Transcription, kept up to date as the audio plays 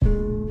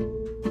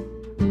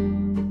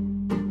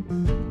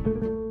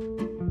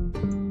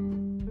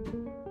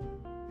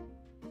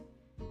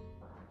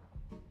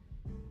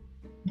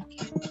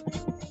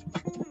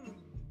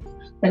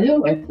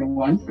Hello,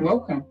 everyone.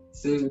 Welcome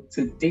to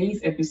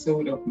today's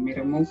episode of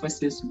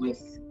Metamorphosis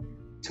with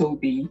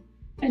Toby.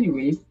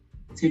 Anyways,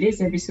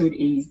 today's episode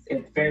is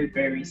a very,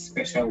 very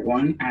special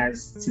one,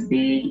 as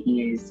today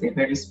is a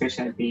very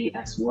special day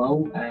as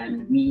well,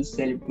 and we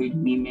celebrate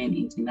women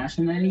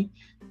internationally.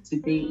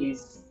 Today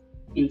is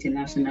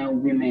International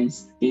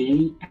Women's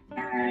Day,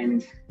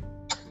 and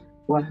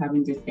we're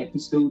having this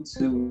episode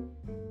to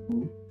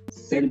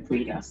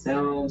celebrate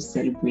ourselves,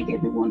 celebrate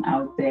everyone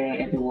out there,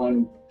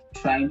 everyone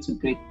trying to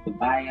break the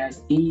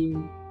bias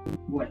in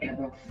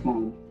whatever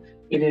form.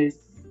 It is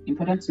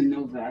important to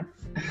know that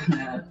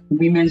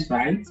women's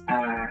rights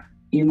are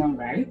human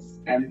rights,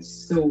 and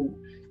so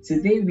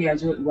today we're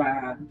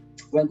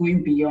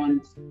going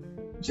beyond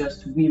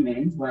just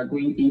women. We're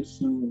going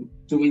into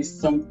doing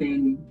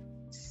something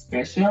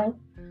special,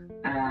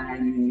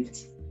 and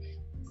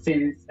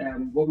since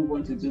what we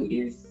want to do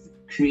is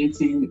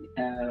creating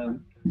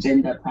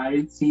gender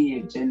parity,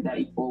 a gender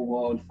equal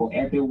world for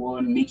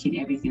everyone, making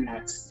everything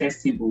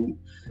accessible.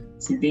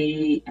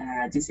 Today,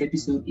 this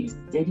episode is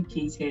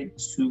dedicated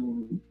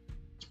to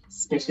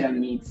special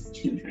needs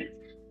children.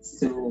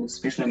 So,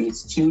 special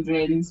needs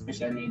children,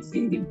 special needs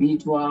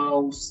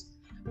individuals,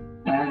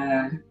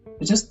 uh,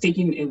 just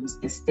taking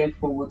a step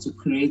forward to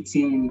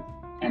creating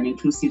an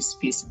inclusive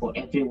space for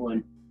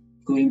everyone,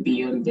 going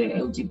beyond the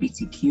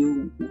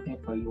LGBTQ,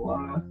 whoever you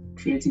are,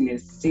 creating a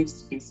safe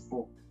space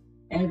for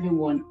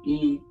everyone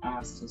in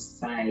our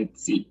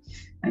society.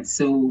 And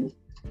so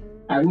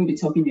I won't be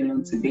talking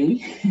alone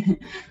today.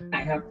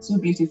 I have two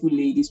beautiful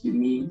ladies with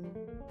me.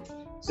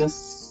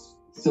 Just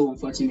so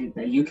unfortunate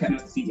that you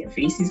cannot see their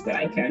faces, but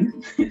I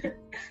can.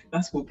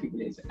 That's what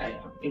privilege I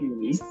have.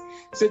 Anyways,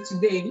 so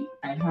today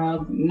I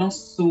have not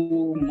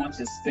so much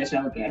a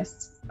special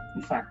guest.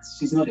 In fact,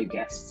 she's not a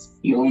guest.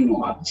 You all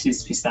know her.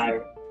 She's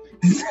Fisayo.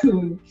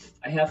 So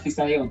I have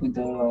Fisayo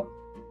Ogudo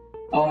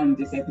on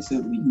this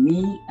episode with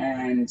me,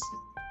 and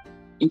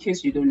in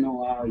case you don't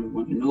know her, you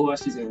want to know her,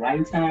 she's a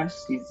writer,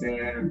 she's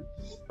a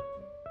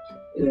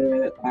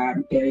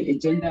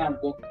gender and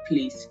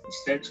workplace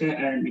researcher,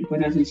 and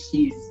importantly,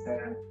 she's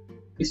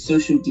a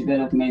social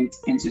development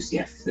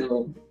enthusiast.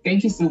 So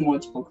thank you so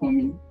much for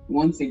coming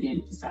once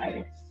again,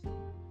 Fisayo.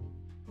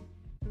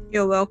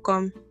 You're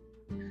welcome.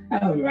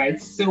 All right,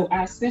 so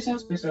our very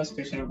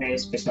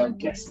special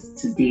guest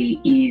today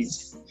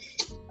is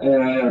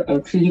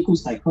a clinical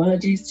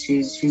psychologist.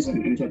 She's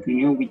an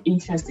entrepreneur with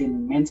interest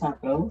in mental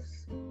health,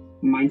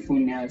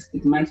 mindfulness,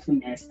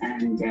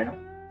 and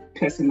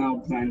personal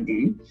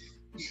branding.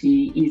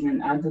 She is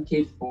an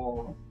advocate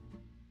for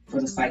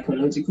the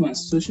psychological and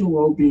social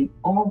well-being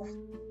of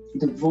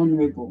the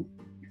vulnerable,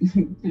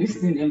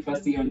 placing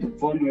emphasis on the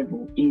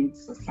vulnerable in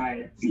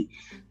society,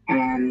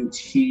 and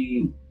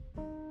she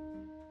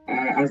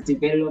has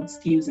developed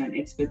skills and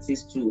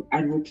expertise to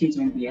advocate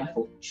on behalf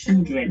of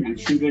children, and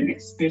children,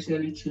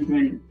 especially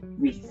children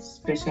with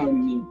special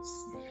needs.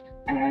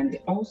 And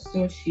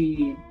also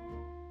she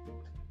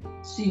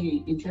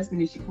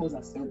interestingly, she calls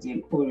herself the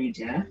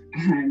encourager,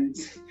 and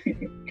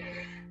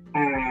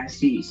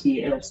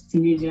she helps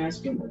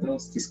teenagers, young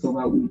adults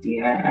discover who they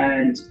are.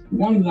 And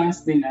one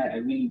last thing I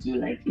really do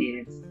like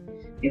is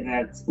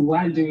that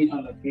while doing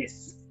all of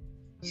this,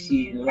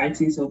 she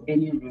lightens up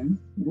any room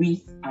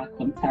with a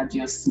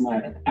contagious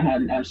smile.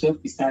 And I'm sure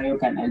Fisayo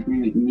can agree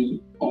with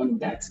me on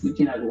that,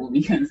 looking at what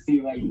we can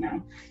see right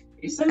now.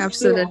 It's so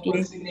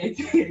unfortunate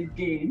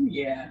again.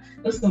 Yeah,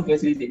 that's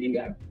unfortunate thing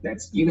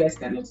that you guys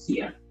cannot see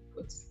her,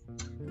 but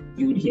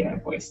you would hear her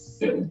voice.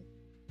 So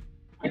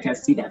I can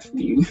see that for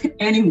you.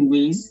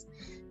 Anyways,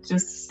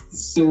 just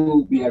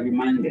so we are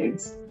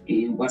reminded,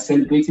 we're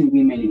celebrating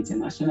women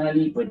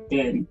internationally, but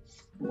then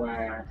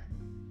we're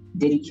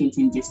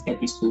dedicating this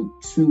episode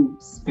to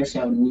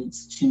special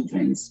needs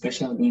children,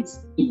 special needs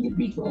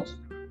individuals,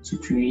 to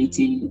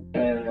creating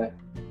a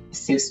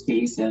safe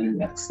space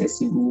and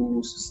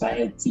accessible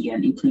society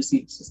and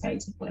inclusive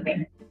society for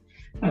them.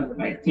 All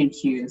right,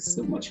 thank you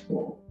so much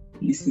for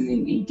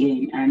listening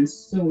again. And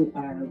so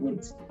I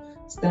would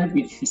start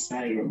with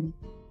Fisayo.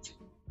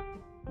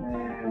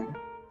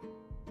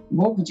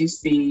 What would you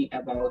say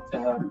about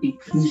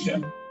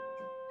inclusion?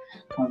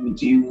 How would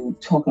you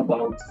talk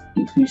about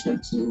inclusion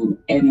to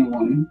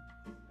anyone?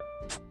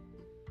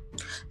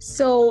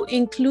 So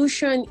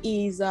inclusion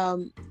is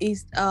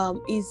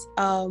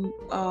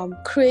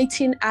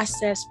creating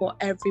access for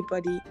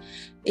everybody.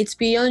 It's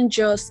beyond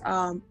just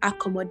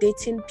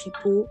accommodating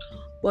people,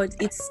 but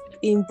it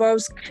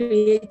involves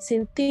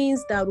creating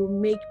things that will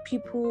make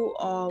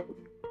people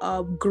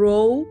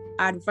grow,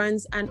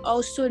 advance, and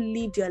also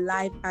live their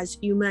life as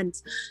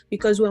humans.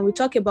 Because when we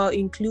talk about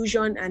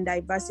inclusion and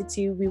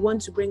diversity, we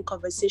want to bring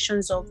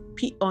conversations of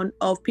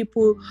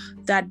people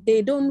that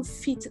they don't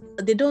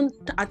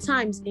at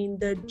times in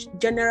the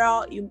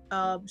general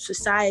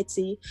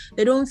society,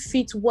 they don't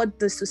fit what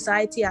the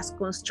society has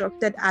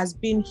constructed as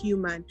being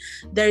human.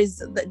 There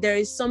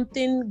is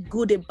something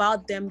good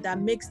about them that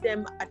makes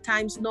them at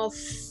times not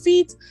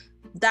fit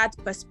that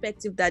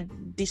perspective that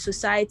the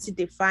society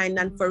defined.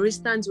 And for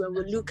instance, when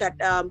we look at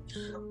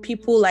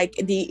people like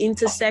the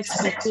intersex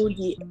people,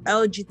 the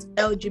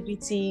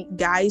LGBT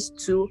guys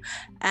too,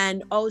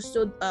 and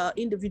also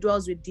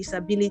individuals with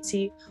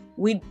disability,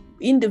 with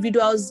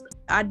individuals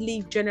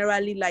hardly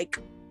generally like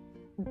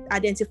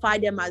identify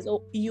them as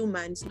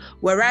humans,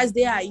 whereas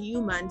they are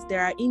humans, they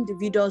are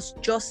individuals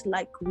just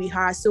like we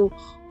are. So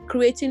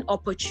creating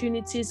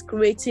opportunities,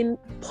 creating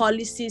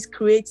policies,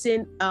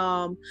 creating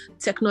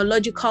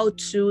technological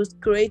tools,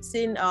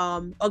 creating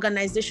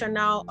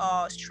organizational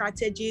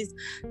strategies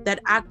that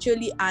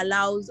actually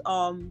allows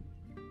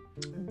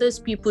those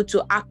people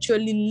to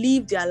actually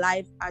live their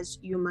life as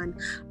human.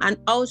 And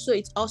also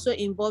it also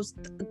involves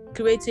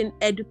creating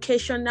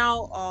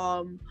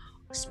educational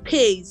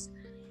space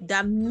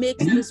that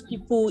makes these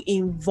people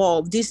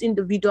involved, these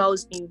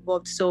individuals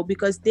involved, so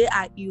because they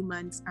are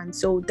humans, and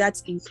so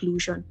that's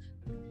inclusion.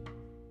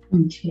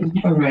 Okay,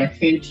 all right,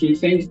 thank you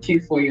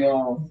for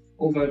your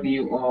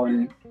overview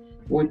on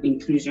what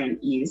inclusion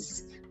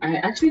is. I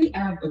actually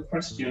have a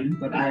question,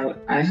 but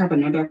I have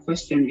another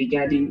question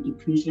regarding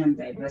inclusion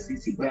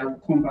diversity, but I will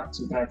come back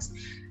to that.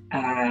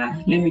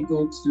 Let me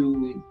go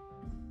to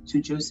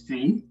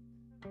Josephine.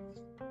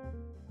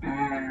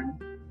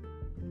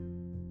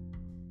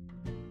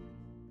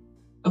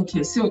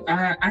 Okay, so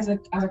as a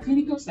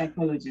clinical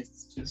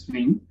psychologist,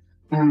 Josephine,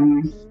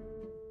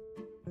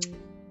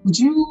 would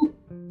you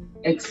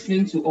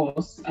explain to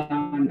us,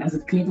 as a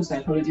clinical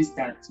psychologist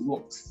that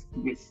works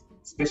with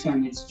special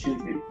needs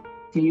children,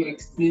 can you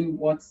explain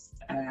what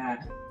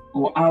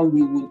or how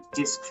we would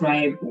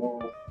describe or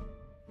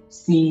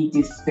see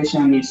these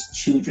special needs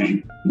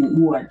children?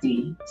 Who are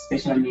the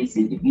special needs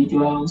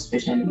individuals,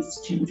 special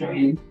needs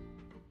children?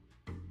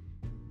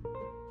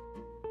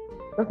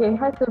 Okay,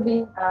 hi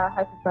Toby,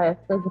 hi Sophia,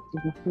 so good to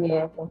be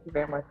here. Thank you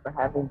very much for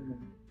having me.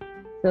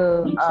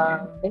 So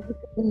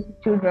basically,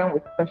 children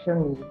with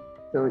special needs.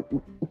 So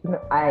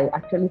I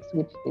actually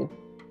switched it,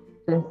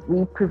 since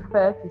we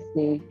prefer to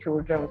say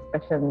children with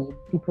special needs,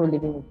 people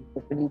living with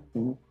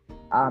disabilities,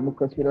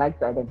 because we like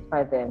to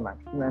identify them as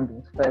human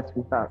beings first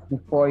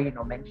before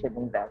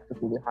mentioning that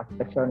they have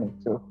special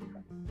needs. So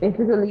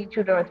basically,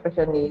 children with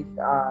special needs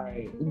are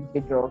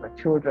individuals or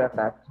children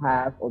that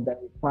have or that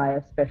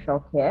require special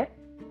care,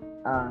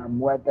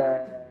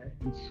 whether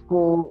in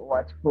school or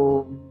at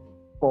home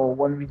for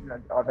one reason or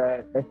the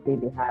other. Let's say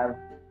they have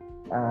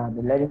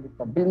the learning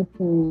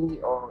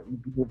disability or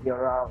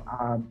behavioral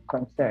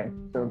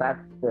concerns. So that's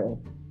the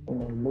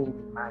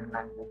layman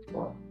language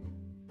for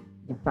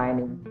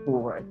defining who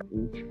or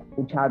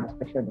which child with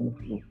special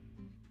needs.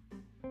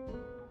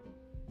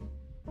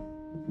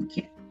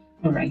 Okay,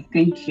 all right,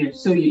 thank you.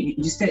 So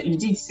you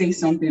did say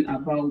something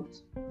about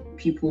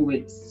people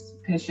with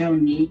special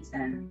needs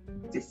and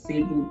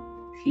disabled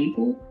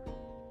people.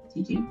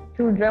 Did you?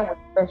 Children with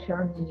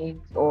special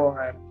needs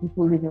or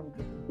people living with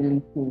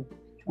disability.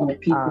 Or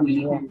people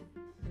living,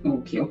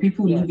 okay, or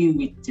people living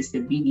with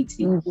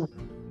disability.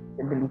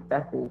 Disability,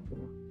 that's it.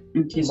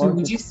 Okay, so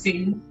would you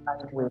say,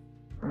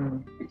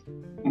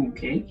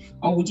 okay,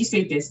 or would you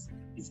say is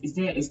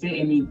there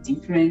any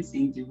difference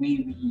in the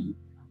way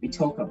we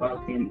talk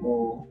about them,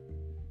 or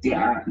they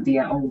are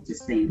all the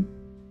same?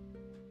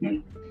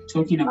 Like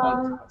talking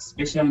about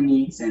special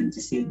needs and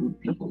disabled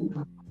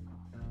people.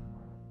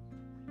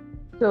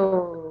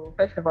 So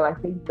first of all, I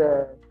think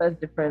the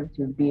first difference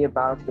would be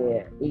about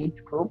the age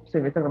group. So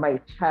if you're talking about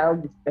a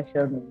child with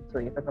special needs, so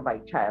you're talking about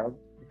a child,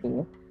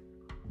 okay?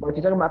 But if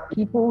you're talking about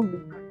people with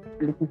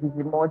disabilities, is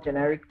a more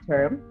generic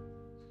term.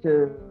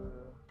 So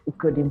it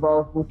could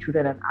involve both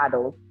children and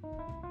adults.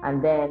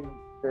 And then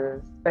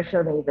the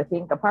special needs, I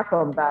think apart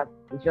from that,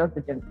 it's just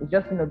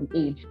the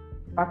age.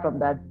 Apart from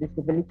that,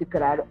 disability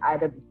could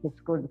either be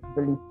physical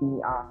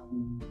disability,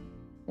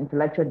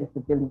 intellectual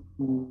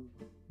disability,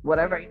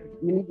 whatever. It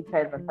really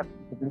depends on type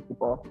of disability,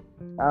 but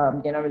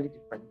they're not really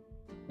different.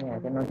 Yeah,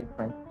 they're not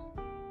different.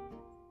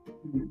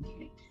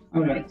 Okay.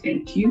 All right,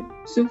 thank you.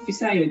 So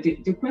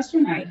Fisayo, the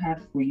question I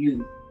had for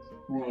you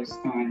was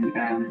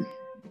on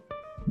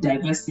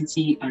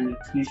diversity and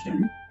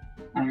inclusion,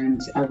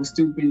 and I will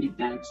still bring it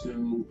down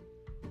to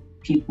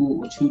people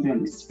or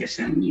children with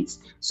special needs.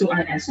 So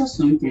I saw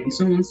something,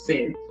 someone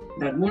said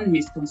that one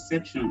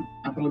misconception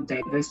about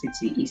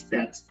diversity is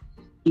that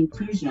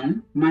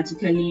inclusion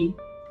magically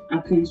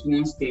happens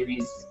once there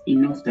is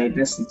enough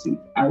diversity.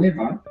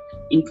 However,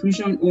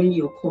 inclusion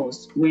only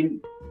occurs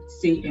when,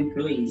 say,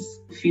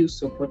 employees feel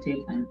supported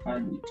and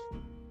valued.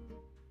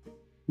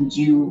 Would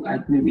you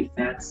agree with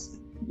that,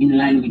 in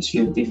line with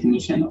your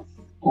definition of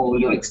or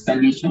your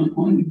explanation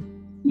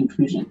on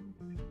inclusion?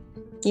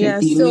 Yeah,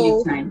 okay,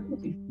 so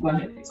go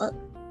ahead,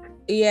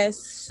 yes,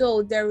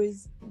 so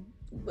there's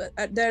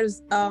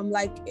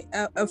like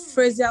a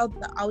phrasal,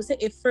 I would say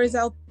a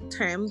phrasal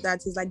term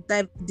that is like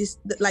this,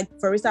 like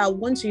for instance, I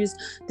want to use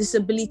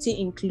disability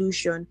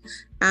inclusion,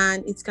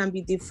 and it can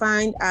be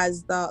defined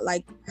as the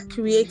like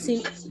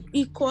creating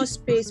equal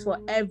space for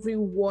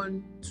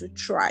everyone to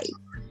thrive.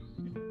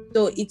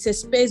 So it's a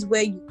space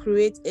where you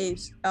create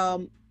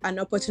an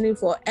opportunity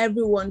for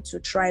everyone to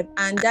thrive.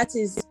 And that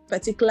is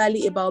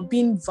particularly about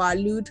being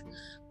valued,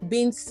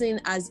 being seen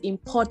as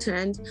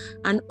important,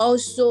 and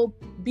also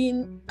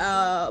being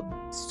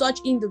such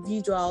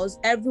individuals,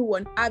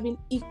 everyone having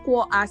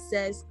equal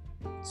access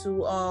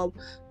to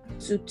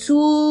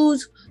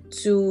tools,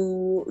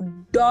 to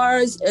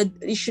doors.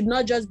 It should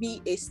not just be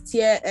a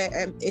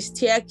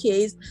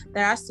staircase.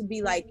 There has to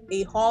be like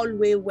a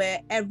hallway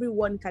where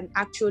everyone can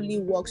actually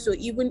walk. So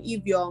even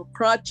if you're on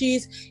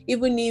crutches,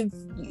 even if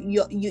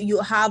you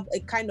have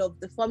a kind of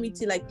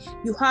deformity, like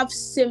you have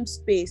same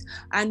space.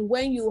 And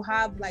when you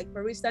have, like,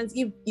 for instance,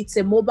 if it's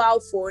a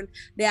mobile phone,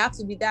 there have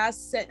to be that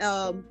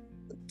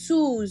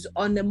tools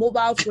on the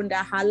mobile phone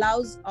that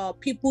allows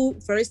people,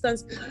 for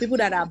instance, people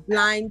that are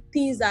blind,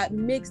 things that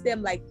makes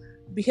them like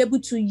be able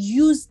to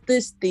use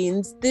these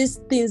things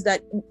that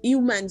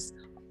humans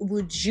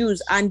would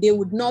use, and they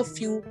would not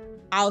feel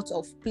out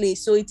of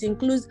place. So it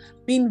includes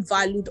being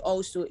valued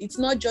also. It's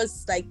not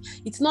just like,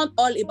 it's not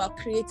all about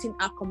creating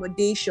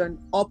accommodation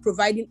or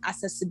providing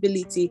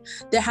accessibility.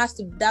 There has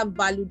to be that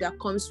value that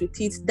comes with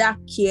it, that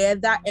care,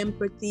 that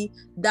empathy,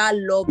 that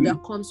love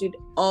that comes with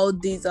all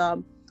these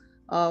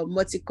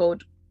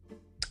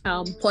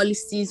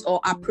policies or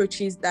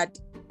approaches that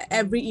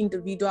every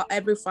individual,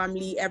 every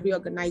family, every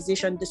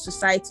organization, the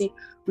society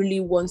really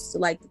wants to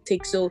like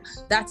take. So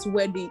that's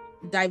where the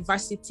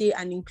diversity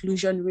and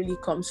inclusion really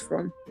comes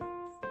from.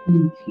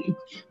 Okay.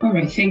 All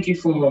right. Thank you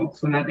for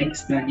that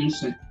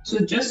explanation. So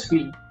just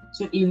me.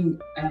 So in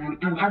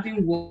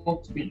having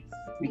worked with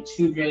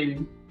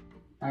children,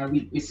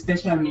 with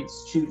special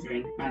needs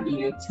children, and in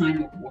your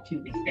time of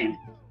working with them,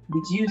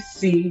 would you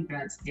say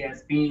that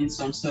there's been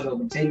some sort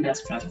of gender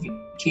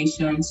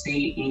stratification,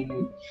 say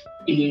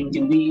in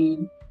the way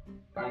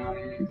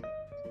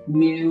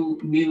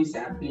males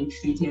are being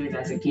treated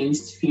as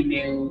against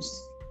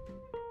females,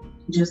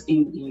 just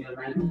in your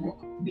line of work,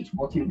 with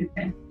working with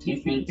them? Do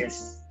you think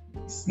there's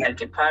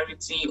like a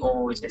parity,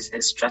 or is there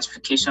a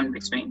stratification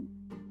between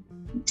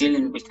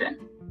dealing with them?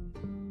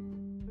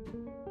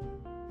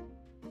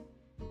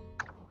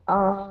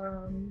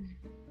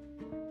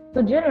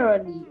 So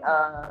generally,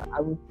 I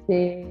would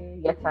say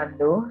yes and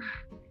no.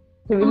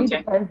 So it really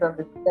depends on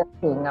the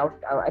setting. I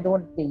don't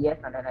want to say yes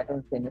and then I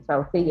don't say no. So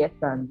I'll say yes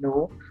and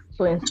no.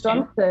 So in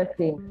some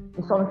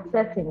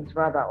settings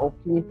rather, or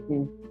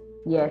places,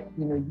 yes,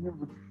 you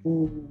would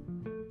see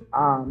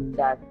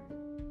that,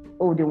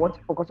 they want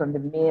to focus on the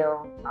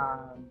male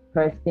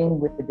person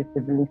with the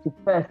disability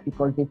first,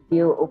 because they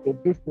feel, okay,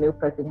 this male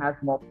person has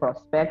more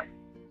prospects.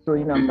 So,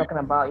 I'm talking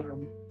about,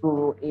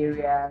 rural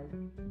areas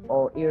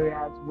or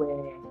areas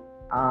where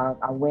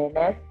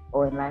awareness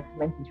or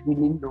enlightenment is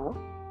really low.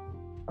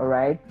 All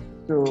right.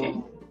 So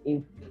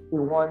if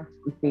a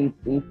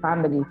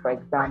family, for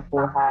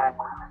example, has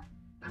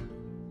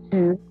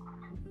 2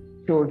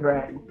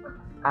 children,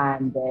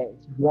 and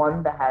there's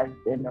one that has,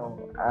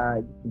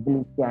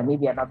 disability, and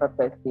maybe another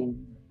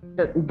person,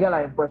 a girl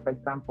and a boy, for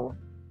example.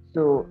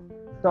 So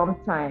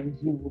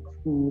sometimes you would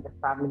see the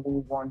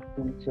family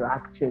wanting to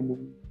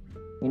actually,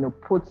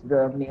 put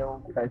the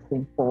male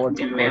person forward.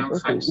 The male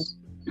first.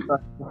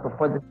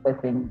 For this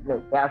person,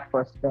 they have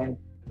prospect,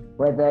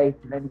 whether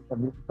it's learning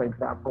disability, for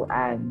example,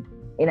 and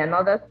in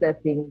another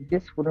setting,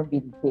 this wouldn't be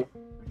the case.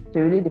 So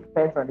it really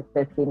depends on the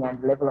setting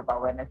and the level of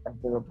awareness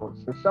available.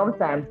 So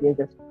sometimes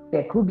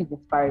there could be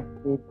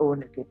disparities, or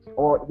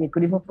they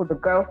could even put the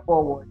girl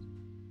forward.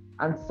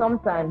 And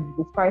sometimes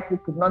disparity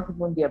could not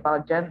even be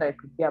about gender, it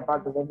could be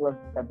about the level of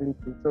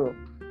disability. So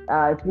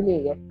it's really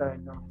a yes or a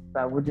no. So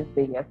I would just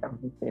say yes, I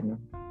would say no.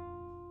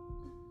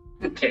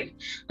 Okay.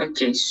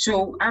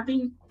 So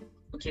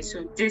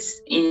so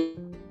this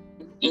in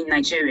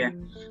Nigeria,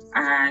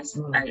 as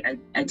I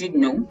did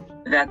know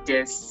that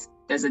there's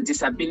a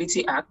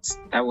Disability Act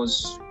that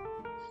was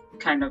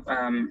kind of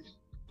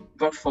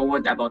brought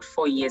forward about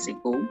 4 years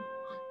ago.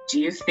 Do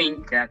you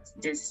think that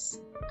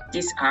this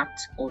act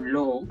or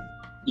law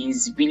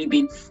is really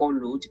being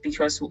followed?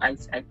 Because I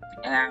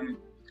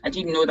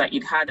didn't know that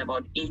it had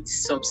about 8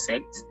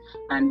 subsects,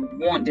 and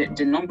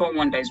the number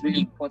one that is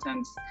really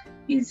important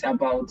is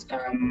about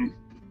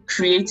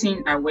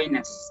creating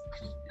awareness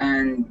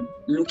and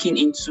looking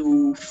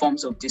into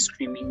forms of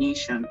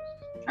discrimination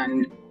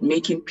and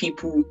making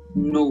people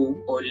know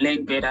or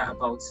learn better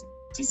about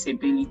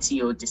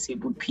disability or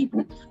disabled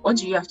people. What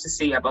do you have to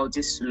say about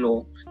this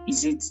law?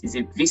 Is it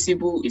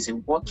visible? Is it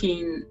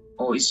working?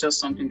 Or is just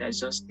something that's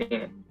just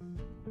there?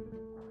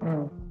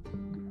 Well,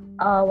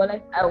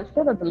 I would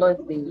say that the law is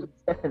a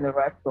step in the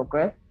right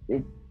progress.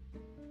 It's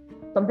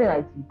something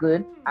that's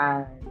good.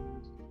 And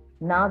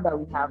now that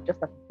we have, just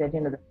as you said,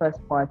 the first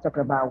part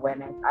talking about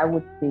awareness, I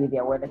would say the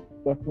awareness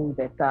is getting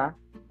better.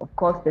 Of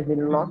course, there's a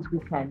lot we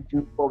can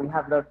do, but we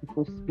have a lot of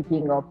people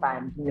speaking up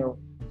and,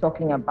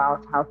 talking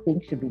about how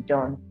things should be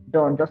done,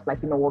 just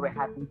like, what we're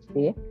having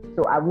today.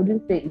 So I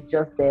wouldn't say it's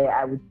just there.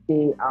 I would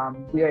say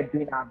we are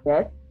doing our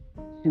best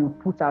to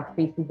put our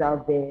faces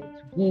out there,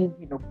 to give,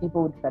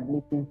 people with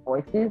disabilities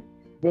voices.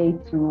 They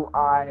too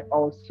are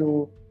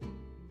also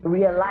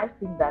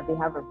realizing that they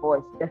have a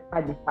voice,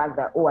 despite the fact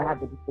that, I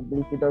have a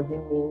disability,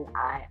 doesn't mean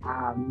I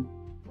am,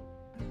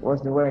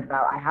 what's the word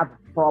now? I have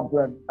a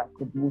problem, if I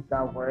could use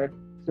that word.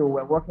 So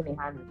we're working in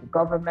hand with the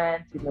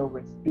government,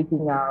 we're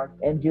speaking out,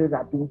 NGOs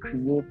are being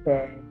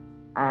created.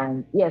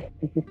 And yes,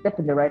 it's a step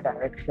in the right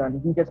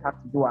direction. We just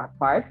have to do our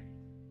part.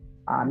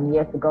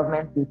 Yes, the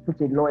government, they put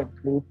a law in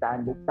place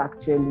and it's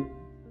actually,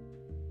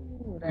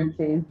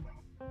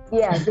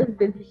 just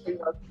basically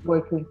us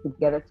working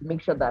together to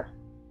make sure that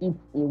it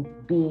is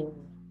being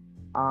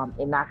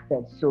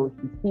enacted. So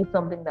if you see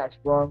something that's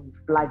wrong, you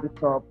flag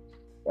it up.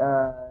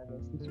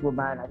 This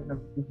woman, I don't know,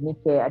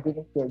 Nike, I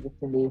didn't see her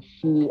yesterday.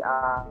 She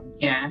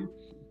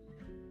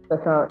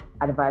special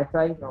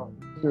advisor,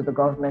 to the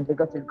government,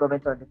 because it's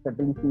government on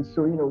disability.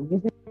 So,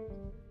 using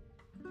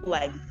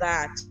like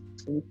that,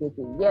 you say,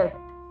 yes,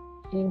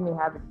 she may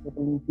have a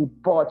disability,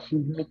 but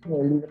she's making a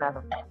living out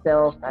of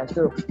herself. And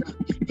so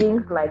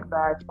things like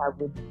that, I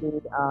would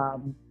say,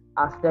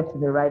 are steps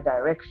in the right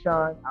direction.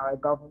 Our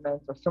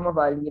government or some of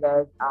our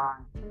leaders are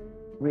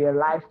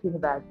realizing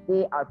that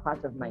they are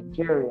part of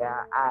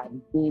Nigeria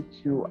and they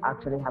too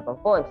actually have a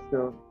voice.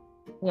 So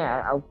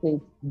I would say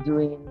it's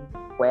doing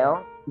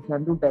well. You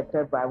can do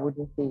better, but I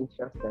wouldn't say it's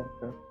just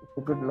better. It's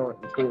a good law.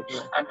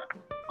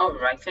 All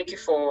right. Thank you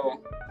for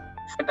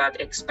that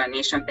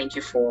explanation. Thank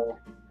you for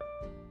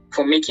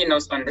making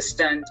us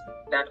understand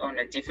that on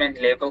a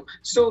different level.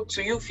 So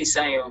to you,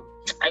 Fisayo,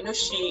 I know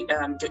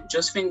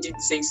Josephine did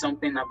say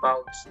something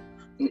about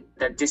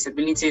that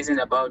disability isn't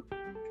about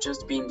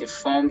just being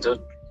deformed or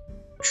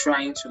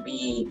trying to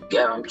be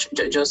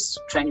just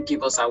trying to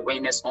give us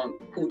awareness on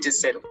who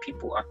this set of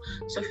people are.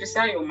 So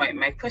Fisayo,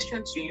 my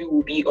question to you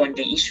will be on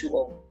the issue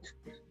of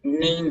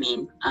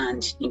naming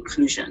and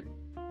inclusion.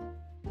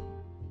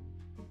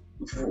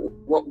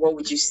 What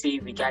would you say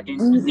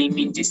regarding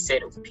naming this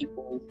set of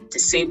people,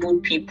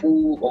 disabled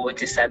people or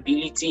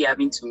disability,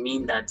 having to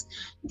mean that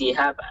they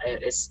have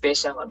a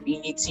special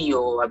ability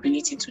or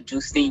ability to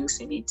do things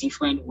in a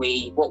different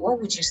way? What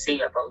would you say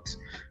about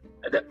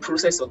the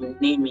process of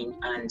naming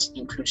and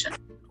inclusion?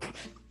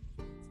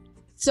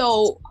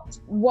 So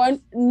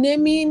one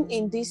naming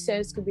in this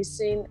sense could be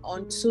seen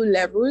on two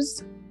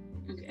levels.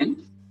 Okay.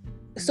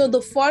 So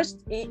the first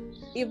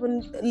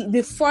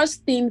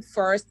thing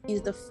first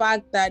is the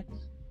fact that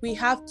we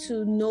have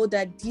to know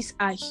that these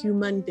are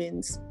human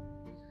beings.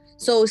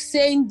 So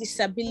saying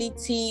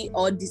disability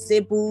or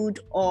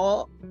disabled,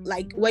 or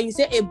like when you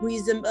say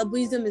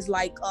ableism is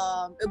like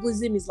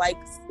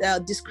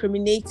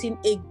discriminating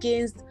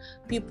against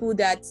people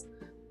that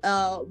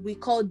we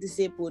call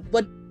disabled.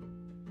 But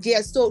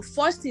so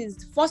first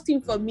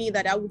thing for me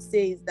that I would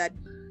say is that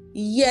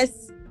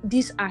yes,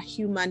 these are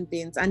human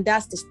beings, and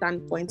that's the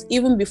standpoint,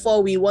 even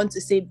before we want to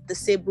say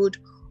disabled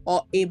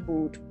or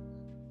abled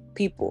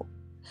people.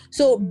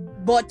 So,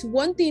 but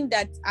one thing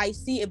that I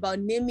see about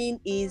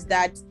naming is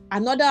that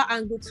another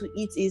angle to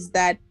it is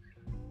that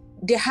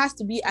there has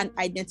to be an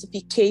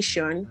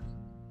identification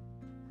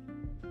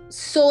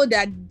so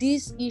that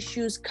these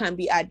issues can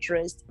be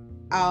addressed.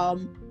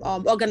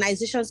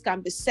 Organizations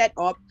can be set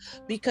up,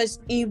 because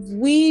if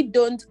we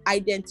don't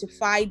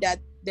identify that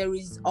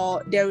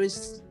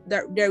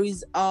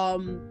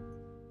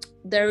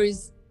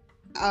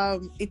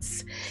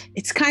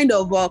it's kind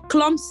of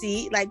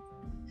clumsy, like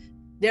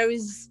there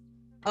is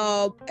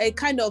a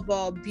kind of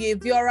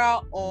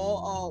behavioral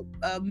or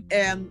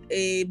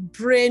a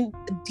brain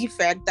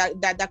defect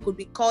that could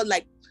be called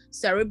like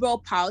cerebral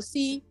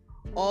palsy,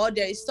 or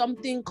there is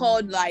something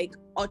called like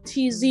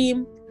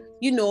autism.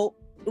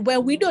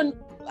 When we don't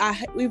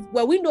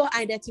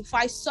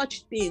identify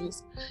such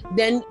things,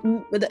 then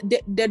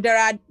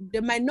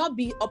there might not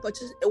be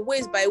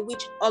ways by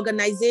which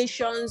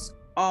organizations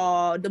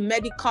or the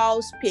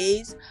medical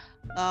space,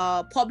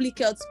 public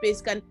health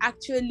space can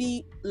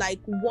actually like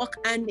work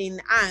hand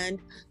in hand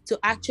to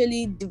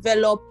actually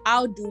develop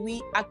how do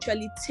we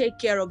actually take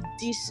care of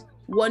these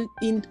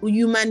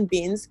human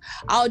beings.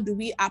 How do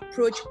we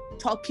approach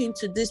talking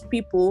to these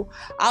people?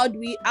 How do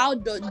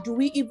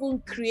we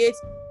even create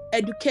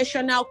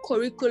educational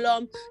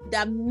curriculum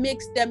that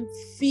makes them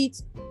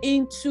fit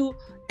into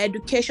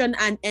education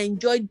and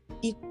enjoy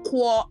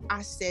equal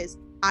access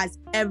as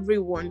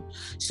everyone?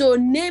 So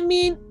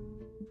naming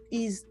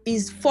is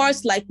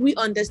first like we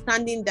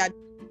understanding that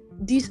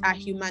these are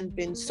human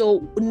beings.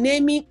 So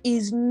naming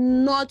is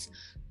not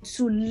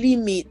to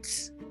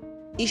limit.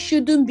 It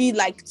shouldn't be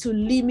like to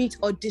limit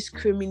or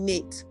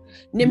discriminate.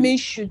 Naming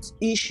should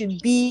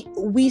be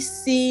we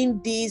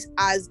seeing these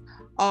as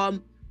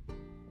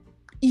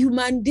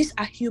human. These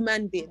are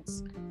human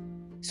beings.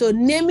 So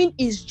naming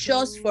is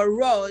just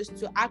for us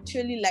to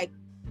actually like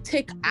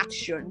take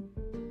action,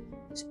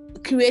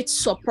 create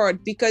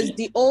support, because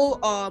the whole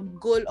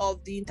goal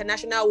of the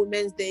International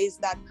Women's Day is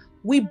that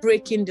we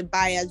break in the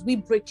bias, we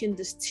break in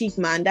the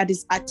stigma that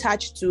is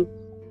attached to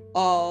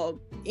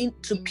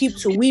people,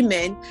 to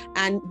women,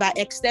 and by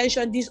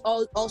extension this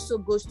also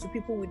goes to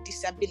people with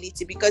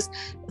disability. Because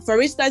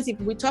for instance, if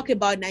we talk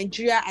about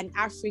Nigeria and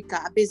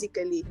Africa,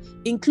 basically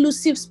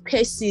inclusive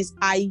spaces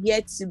are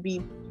yet to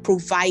be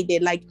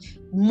provided, like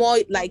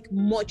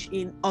much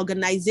in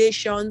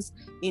organizations,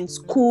 in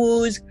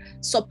schools,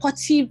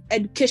 supportive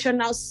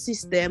educational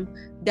system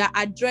that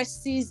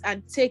addresses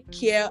and take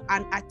care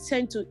and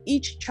attend to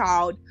each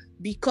child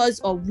because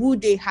of who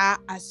they are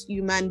as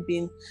human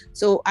beings.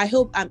 So I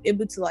hope I'm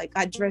able to like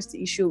address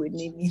the issue with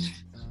naming.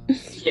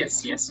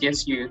 Yes.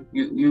 You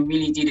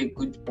really did a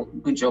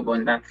good job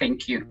on that.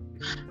 Thank you.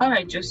 All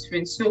right,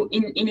 Josephine. So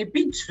in a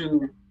bid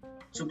to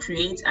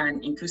create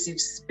an inclusive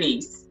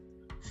space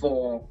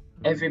for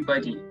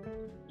everybody,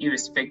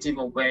 irrespective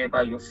of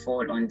wherever you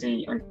fall on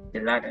the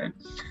ladder,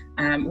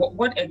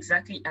 what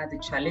exactly are the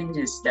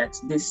challenges that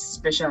these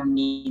special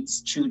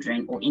needs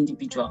children or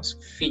individuals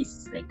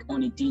face, like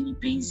on a daily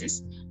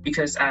basis?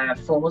 Because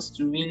for us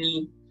to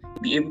really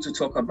be able to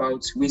talk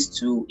about ways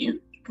to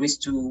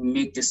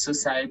make the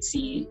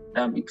society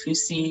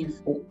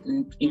inclusive, or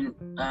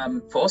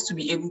for us to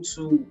be able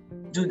to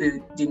do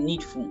the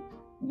needful,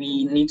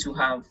 we need to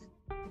have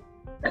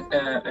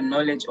a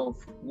knowledge of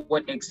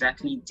what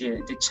exactly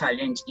the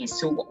challenge is.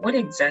 So what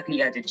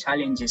exactly are the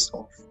challenges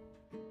of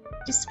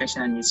the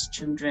special needs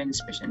children,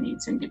 special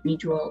needs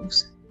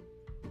individuals?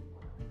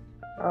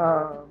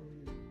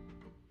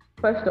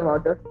 First of all,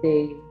 just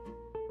say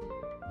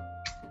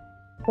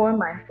poor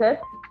mindset,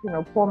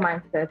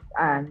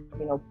 and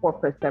poor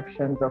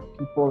perceptions of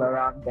people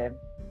around them.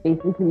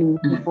 Basically,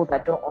 people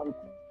that don't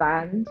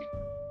understand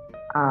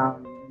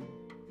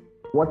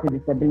what a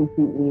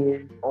disability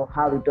is or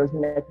how it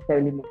doesn't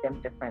necessarily make them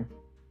different.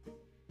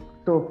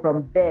 So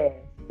from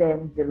there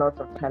stems a lot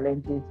of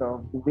challenges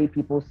of the way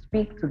people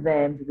speak to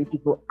them, the way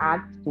people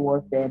act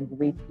towards them, the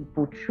way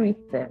people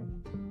treat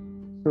them.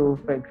 So,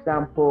 for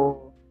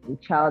example, a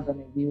child on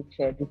a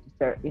wheelchair due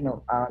to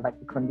like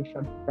the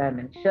condition I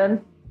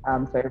mentioned,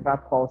 cerebral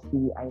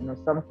palsy. I know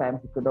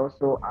sometimes it could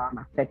also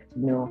affect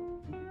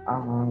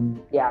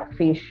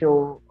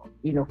facial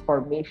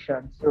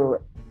formation.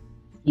 So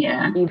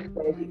if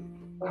there's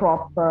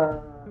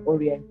proper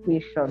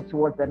orientation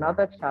towards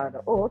another child,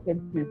 this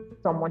is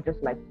someone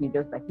just like you,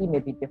 just like he may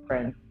be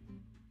different.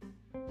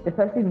 The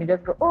person may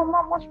just go, "Oh,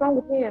 Mom, what's wrong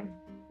with him?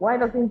 Why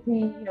doesn't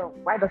he,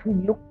 why does he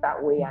look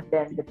that way?" And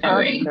then the child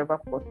with cerebral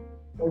palsy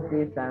says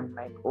this, I'm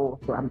like, "Oh,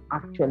 so I'm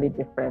actually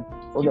different.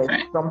 Oh, there's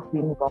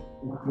something wrong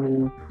with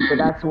me." So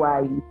that's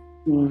why you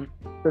see.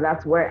 So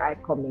that's where I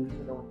come in.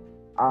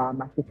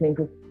 As a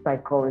clinical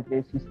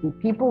psychologist, you see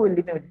people with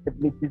living with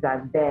disabilities,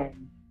 and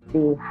then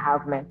they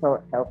have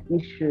mental health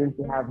issues,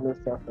 they have low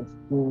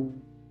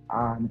self-esteem,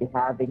 they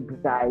have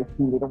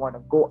anxiety, they don't want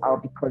to go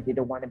out because they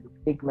don't want to be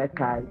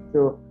stigmatized.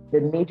 So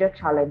the major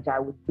challenge I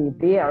would say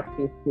they are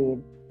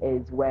facing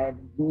is when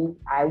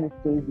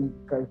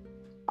because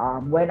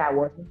when I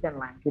was in St.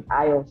 Lancet,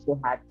 I also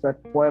had such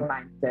poor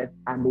mindset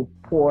and a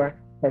poor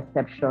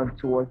perception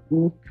towards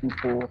these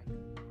people.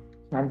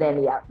 And then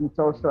it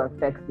also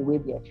affects the way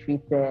they are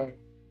treated.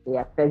 It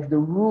affects the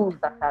rules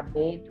that are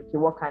made, to see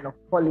what kind of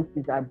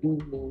policies are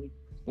being made.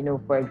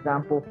 For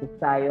example,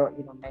 Fisayo,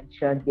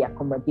 mentioned the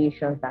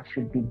accommodations that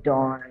should be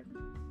done,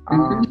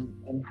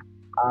 and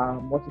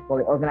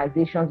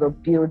organizations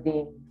of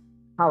building,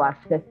 how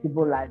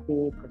accessible are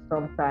they? Because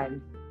sometimes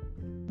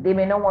they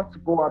may not want to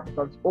go out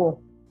because,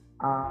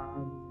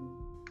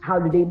 how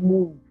do they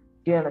move?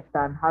 Do you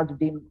understand?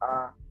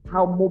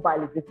 How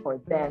mobile is it for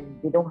them?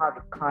 They don't have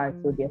a car,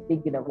 so they're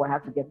thinking of, I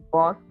have to get a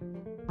bus.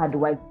 How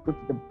do I go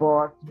to the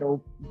bus?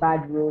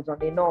 Bad roads, or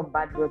they know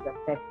bad roads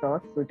affect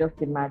us. So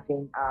just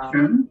imagine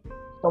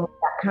someone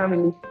that can't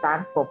really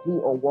stand properly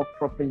or walk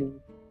properly.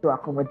 So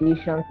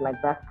accommodations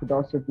like that could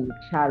also be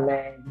a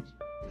challenge.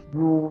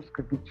 Rules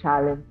could be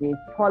challenges.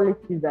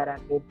 Policies that are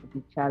made could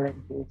be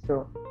challenges.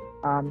 So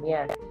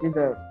these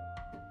are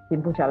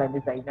simple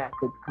challenges that I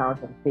could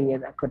count and say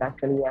that could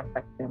actually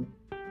affect them.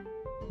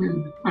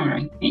 All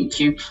right, thank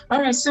you. All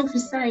right, so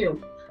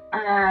Fisayo,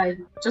 I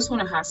just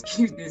want to ask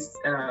you this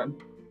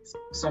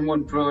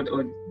somewhat broad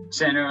or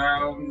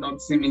general,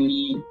 not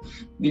seemingly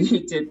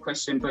related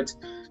question, but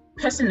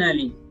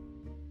personally,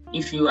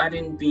 if you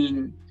hadn't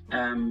been,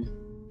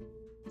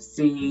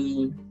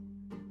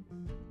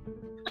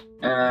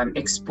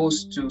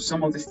 exposed to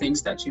some of the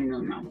things that you know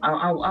now,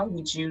 how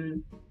would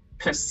you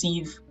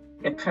perceive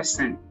a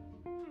person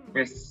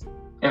with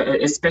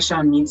a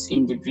special needs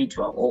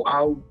individual, or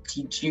how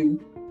did you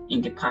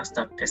in the past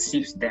have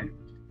perceived them?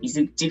 Is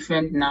it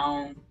different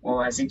now,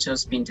 or has it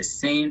just been the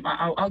same?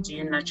 How do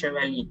you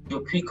naturally,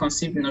 your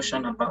preconceived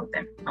notion about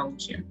them, how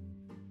would you?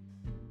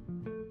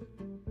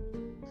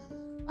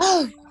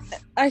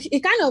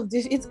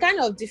 It's kind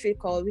of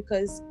difficult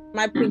because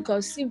my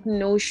preconceived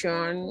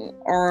notion,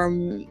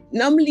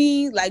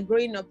 normally, like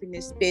growing up in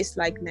a space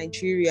like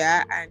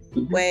Nigeria, and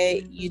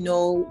where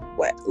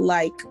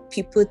like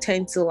people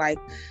tend to like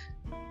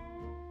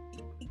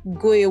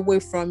go away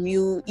from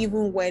you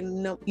even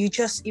when you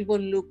just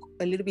even look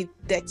a little bit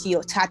dirty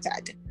or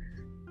tattered.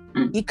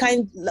 You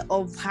kind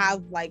of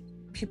have like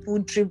people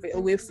driven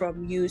away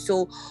from you.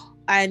 So,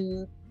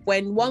 and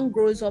when one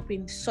grows up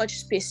in such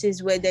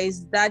spaces where there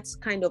is that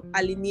kind of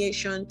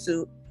alienation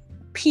to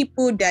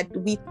people that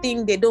we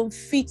think they don't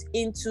fit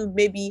into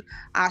maybe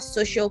our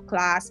social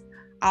class,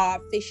 our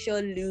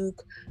facial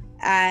look,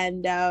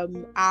 and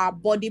our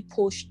body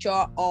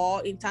posture,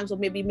 or in terms of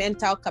maybe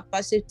mental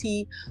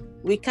capacity,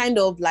 we kind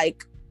of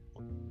like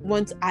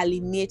want to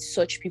alienate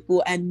such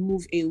people and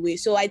move away.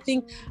 So I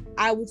think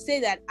I would say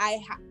that I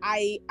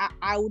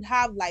would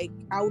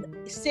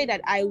say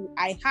that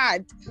I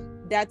had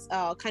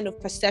that kind of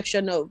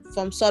perception of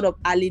some sort of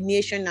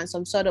alienation and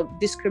some sort of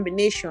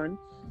discrimination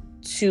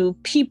to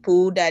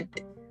people that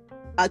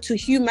to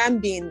human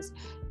beings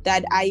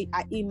that I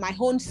in my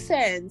own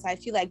sense, I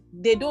feel like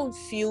they don't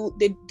feel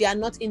they are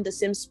not in the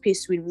same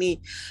space with me.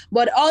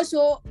 But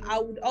also I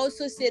would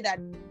also say that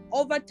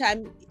over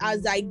time,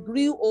 as I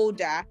grew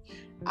older,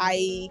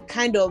 I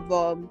kind of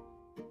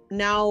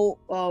now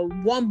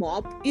warm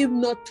up, if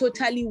not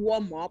totally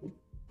warm up,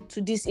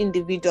 to these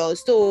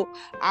individuals. So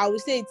I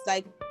would say it's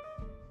like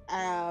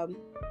an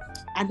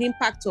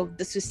impact of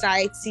the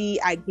society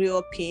I grew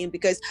up in,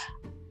 because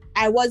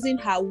I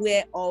wasn't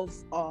aware of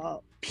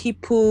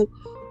people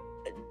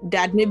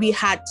that maybe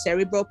had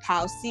cerebral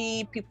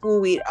palsy,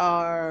 people with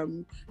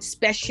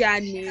special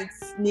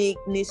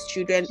needs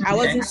children. I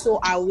wasn't so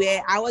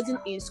aware. I wasn't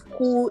in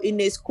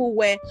a school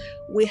where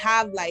we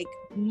have like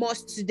more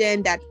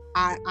students that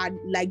are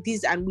like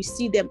this, and we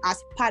see them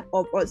as part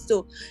of us.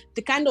 So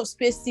the kind of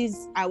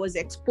spaces I was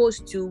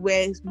exposed to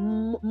were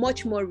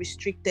much more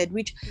restricted,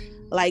 which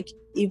like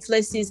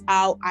influenced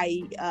how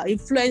I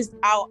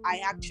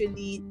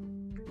actually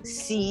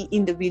see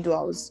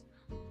individuals.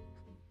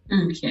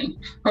 Okay.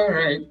 All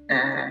right.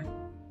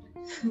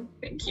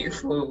 Thank you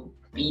for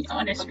being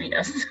honest with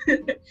us.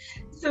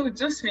 So,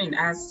 Josephine,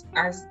 as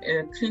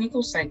a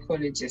clinical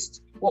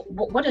psychologist,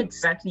 what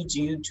exactly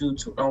do you do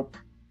to help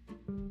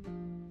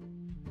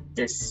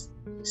this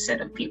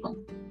set of people?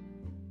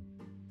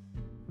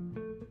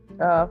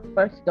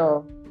 First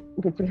off,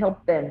 to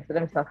help them, so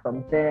let me start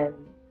from them.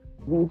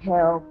 We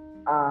help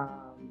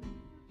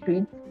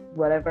treat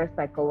whatever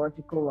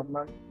psychological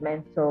or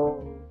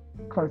mental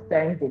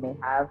concerns they may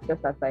have.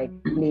 Just as I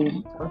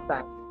explained,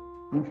 sometimes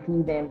we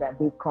see them that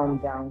they come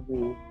down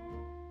with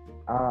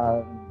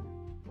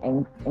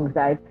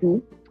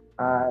anxiety.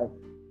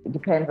 It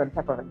depends on the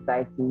type of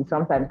anxiety.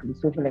 Sometimes it can be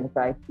social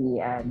anxiety,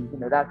 and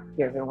that's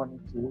scary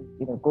wanting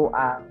to go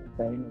out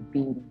and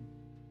be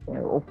in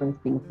open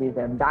spaces,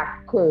 and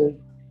that could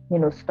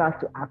start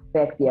to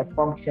affect their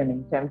function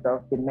in terms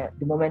of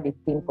the moment they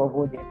think of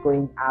they're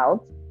going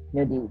out.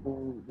 They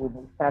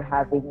start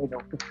having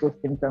physical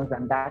symptoms,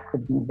 and that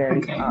could be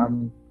very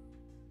thing.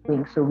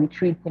 So we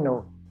treat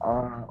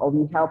or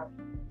we help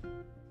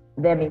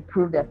them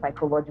improve their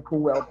psychological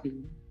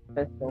well-being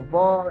first of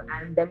all,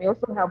 and then we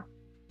also help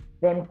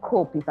them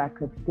cope, if I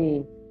could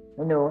say,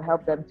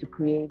 help them to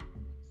create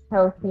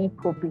healthy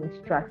coping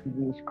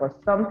strategies, because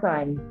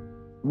sometimes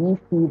we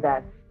see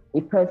that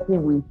a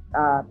person with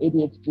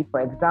ADHD,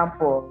 for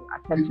example,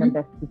 attention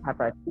deficit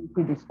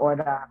hyperactivity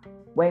disorder,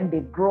 when they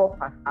grow up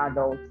as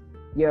adults,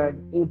 you're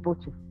able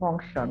to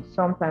function.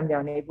 Sometimes they're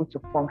unable to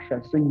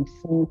function. So you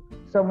see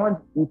someone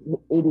with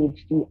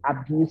ADHD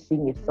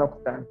abusing a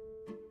substance.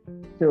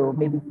 So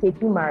maybe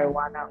taking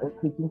marijuana or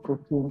taking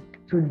cocaine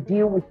to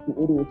deal with the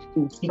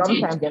ADHD.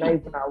 Sometimes they're not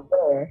even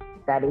aware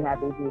that they have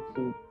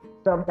ADHD.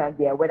 Sometimes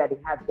they're aware that they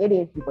have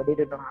ADHD, but they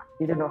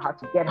don't know how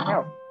to get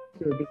help.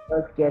 So they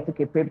just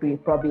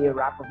get probably a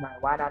wrap of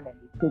marijuana, and then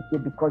they take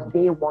it because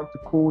they want to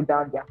cool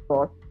down their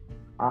thoughts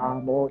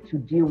or to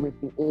deal with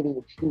the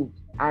ADHD.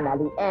 And at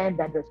the end,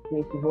 that just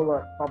creates a whole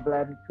lot of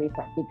problems, creates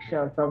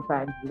addiction,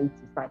 sometimes leads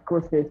to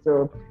psychosis.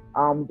 So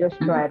just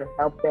try to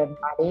help them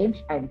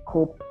manage and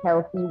cope in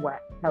a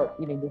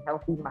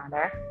healthy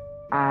manner.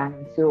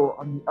 And so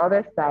on the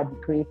other side,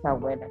 we create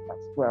awareness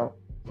as well.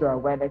 So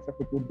awareness of,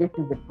 okay, this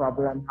is the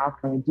problem, how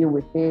can we deal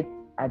with it?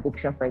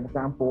 Addiction, for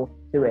example.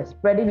 So we're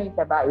spreading it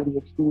about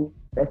ADHD,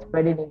 we're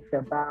spreading it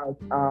about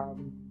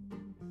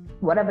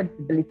whatever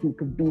disability it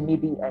could be,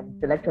 maybe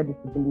intellectual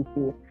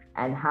disability,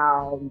 and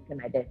how you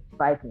can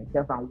identify for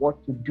yourself and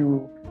what to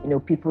do.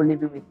 People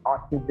living with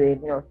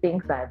autism,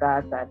 things like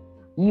that, that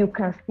you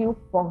can still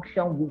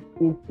function with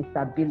these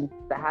disabilities.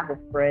 I have a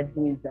friend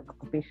who is an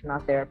occupational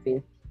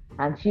therapist,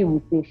 and she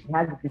would say she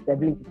has a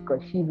disability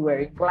because she's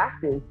wearing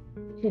glasses.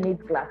 She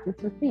needs glasses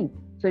to see.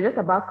 So just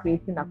about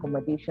creating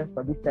accommodations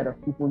for this set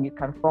of people, you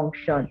can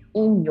function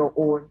in your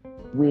own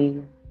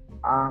way.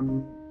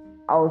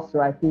 Also,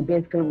 I think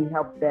basically we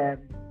help them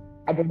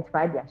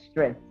identify their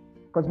strengths,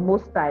 because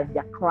most times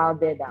they're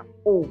clouded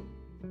and,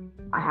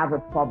 I have a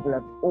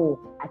problem,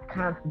 I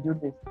can't do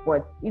this.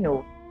 But,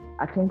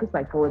 as clinical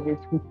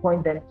psychologists, we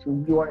point them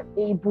to, you are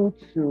able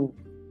to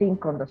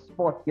think on the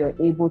spot, you're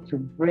able to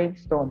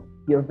brainstorm,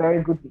 you're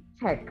very good with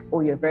tech,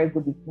 or you're very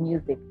good with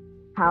music.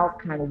 How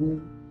can we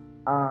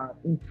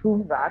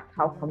improve that?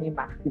 How can we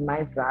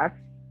maximize that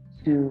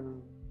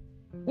to,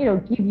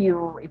 give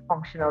you a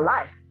functional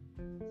life?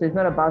 So it's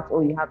not about,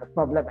 you have a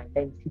problem and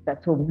then sit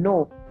at home.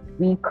 No,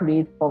 we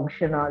create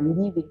functional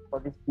living for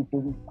these people.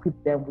 We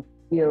equip them with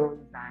skills,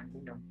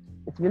 and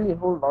it's really a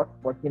whole lot,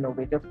 but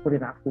we're just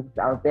putting our things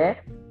out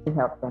there to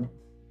help them.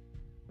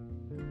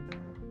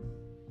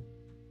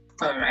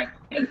 All right,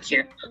 thank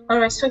you. All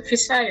right, so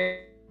Fisayo,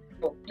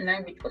 in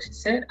line with what you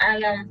said,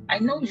 I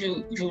know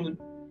you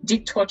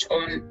did touch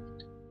on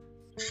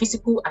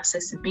physical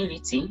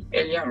accessibility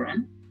earlier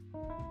on.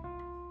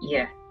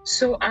 Yeah.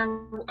 So I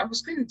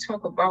was going to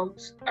talk about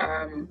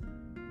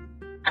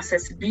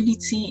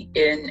accessibility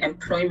in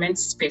employment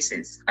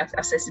spaces,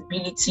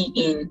 accessibility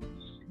in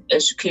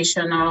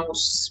educational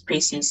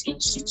spaces,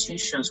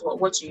 institutions.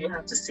 What do you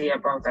have to say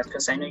about that?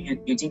 Because I know you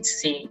did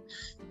say,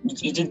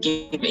 you did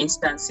give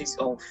instances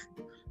of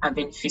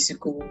having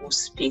physical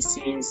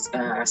spaces,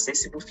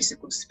 accessible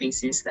physical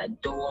spaces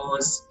like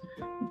doors,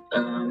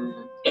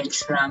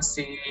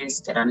 entrances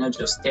that are not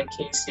just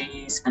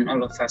staircases and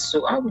all of that.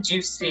 So how would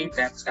you say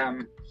that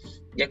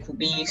there could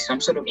be some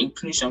sort of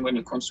inclusion when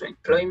it comes to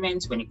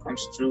employment, when it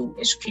comes to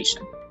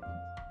education?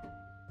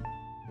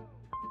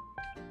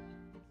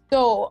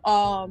 So,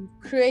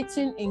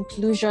 creating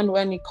inclusion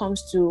when it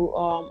comes to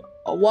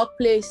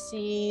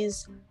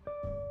workplaces,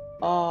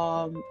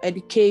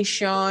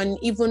 education,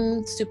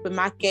 even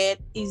supermarket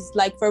is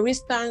like, for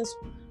instance,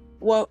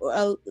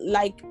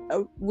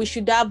 we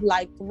should have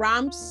like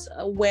ramps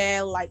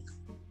where like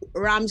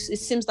ramps, it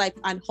seems like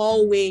an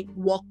hallway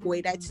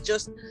walkway that's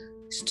just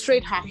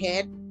straight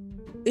ahead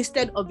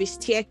instead of a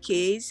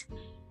staircase.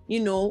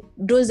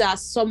 Those are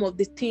some of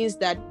the things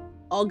that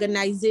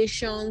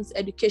organizations,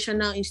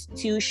 educational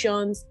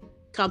institutions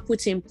can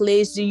put in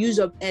place. The use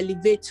of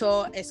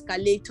elevator,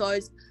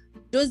 escalators,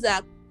 those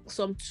are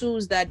some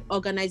tools that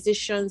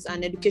organizations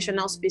and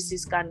educational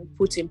spaces can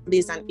put in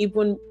place, and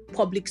even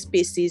public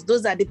spaces.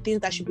 Those are the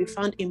things that should be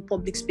found in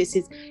public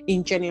spaces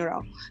in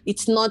general.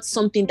 It's not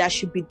something that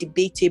should be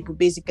debatable,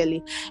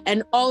 basically.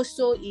 And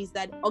also is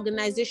that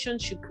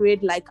organizations should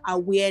create like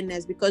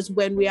awareness, because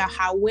when we are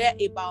aware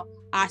about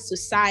our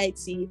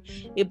society,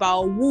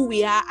 about who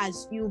we are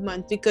as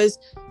humans, because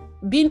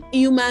being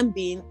human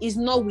being is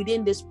not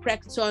within the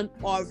spectrum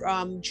of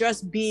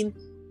just being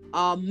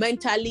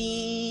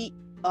mentally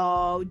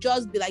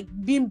just be like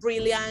being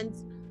brilliant,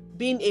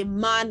 being a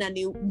man and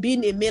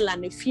being a male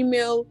and a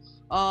female.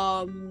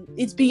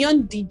 It's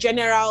beyond the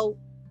general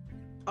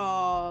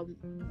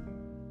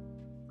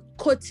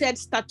coded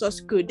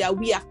status quo that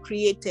we have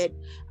created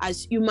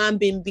as human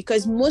beings,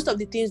 because most of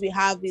the things we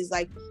have is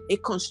like a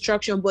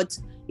construction, but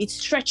it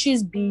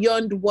stretches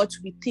beyond what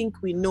we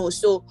think we know.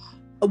 So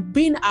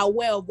being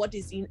aware of what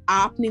is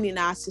happening in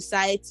our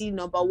society,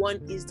 number one,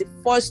 is the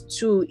first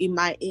tool in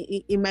my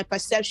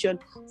perception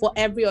for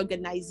every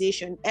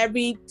organization.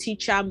 Every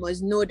teacher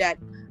must know that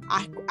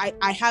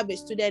I have a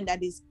student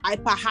that is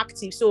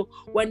hyperactive. So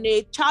when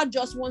a child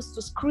just wants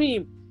to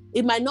scream,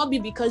 it might not be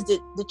because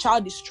the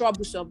child is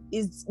troublesome.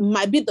 It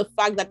might be the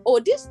fact that,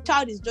 this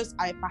child is just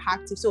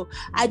hyperactive. So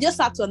I just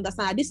have to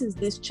understand that this is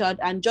this child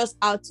and just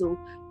how to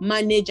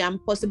manage and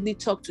possibly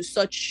talk to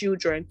such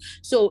children.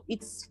 So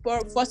it's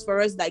first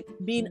for us, like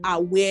being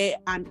aware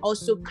and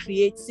also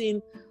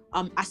creating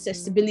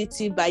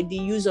accessibility by the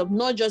use of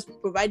not just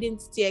providing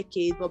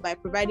staircase, but by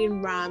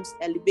providing ramps,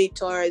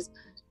 elevators,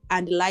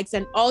 and the likes.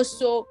 And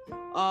also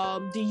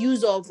the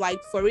use of,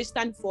 like, for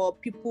instance, for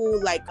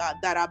people like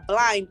that are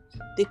blind,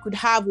 they could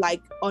have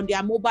like on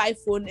their mobile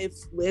phone a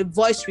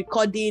voice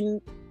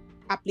recording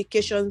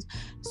applications.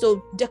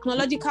 So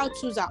technological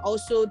tools are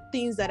also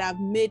things that have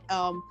made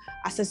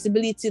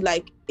accessibility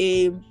like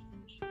a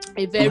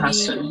very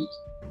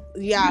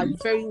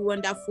very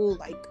wonderful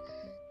like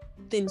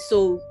thing.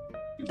 So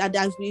that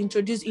has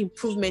introduced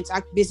improvements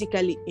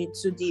basically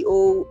into the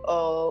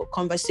whole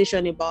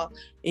conversation about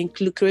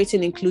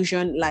creating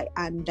inclusion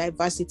and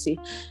diversity.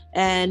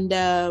 And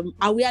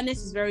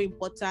awareness is very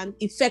important.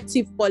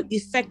 Effective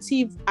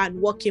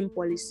and working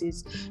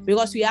policies,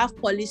 because we have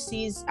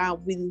policies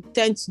and we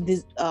tend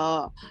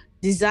to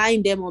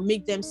design them or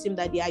make them seem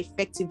that they are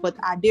effective, but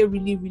are they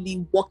really,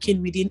 really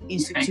working within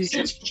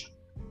institutions?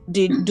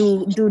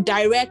 Do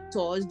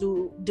directors,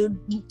 do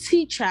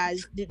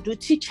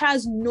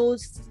teachers know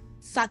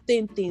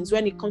certain things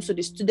when it comes to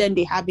the student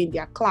they have in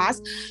their class?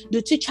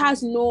 Do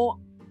teachers know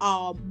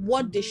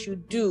what they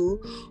should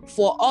do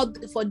for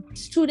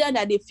students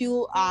that they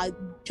feel are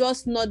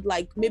just not,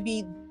 like,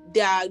 maybe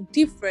they are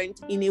different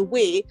in a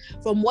way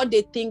from what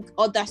they think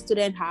other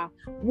students are?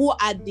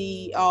 What are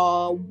the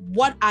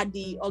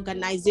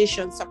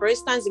organizations? So for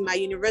instance, in my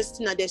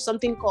university now, there's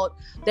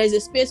a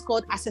space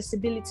called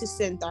Accessibility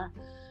Center.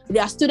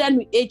 There are students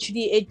with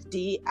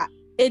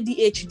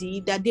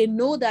ADHD that they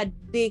know that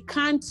they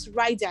can't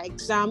write their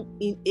exam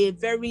in a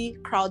very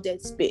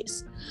crowded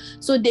space.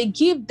 So they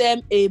give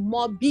them a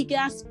more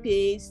bigger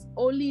space,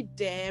 only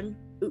them,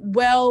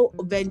 well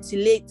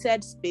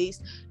ventilated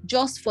space,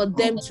 just for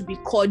them to be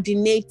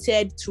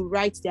coordinated to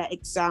write their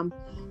exam.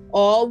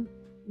 Or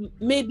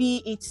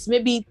maybe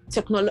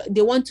technology,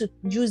 they want to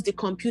use the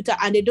computer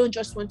and they don't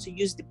just want to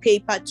use the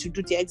paper to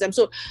do the exam.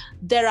 So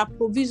there are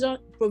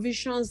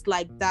provisions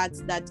like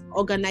that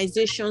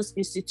organizations,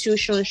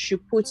 institutions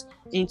should put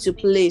into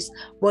place.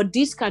 But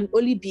this can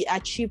only be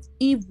achieved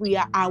if we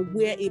are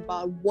aware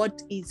about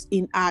what is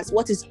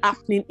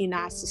happening in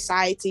our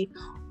society,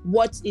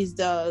 what is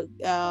the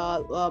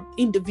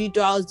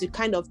individuals, the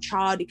kind of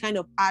child, the kind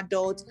of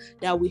adult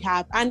that we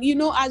have. And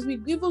as we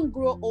even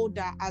grow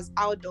older as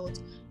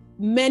adults,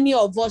 many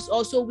of us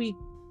also, we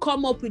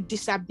come up with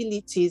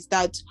disabilities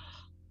that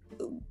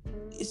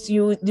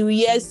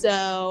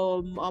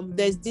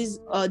there's this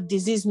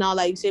disease now,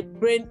 like you say,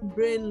 brain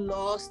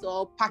loss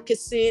or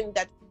Parkinson,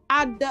 that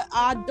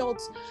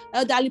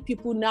elderly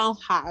people now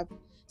have.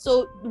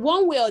 So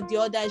one way or the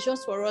other, it's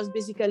just for us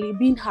basically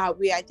being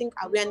aware. I think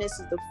awareness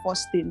is the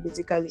first thing,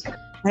 basically.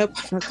 I hope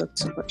I've not talked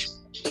too much.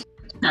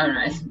 All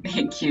right,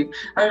 thank you.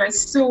 All right,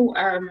 so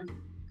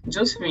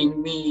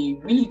Josephine, we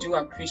really do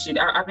appreciate.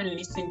 I've been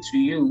listening to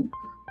you.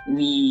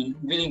 We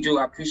really do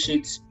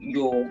appreciate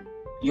your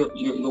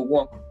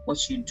work,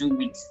 what you do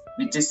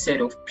with this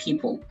set of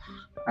people.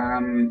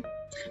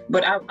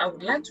 But I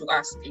would like to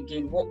ask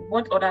again,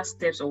 what other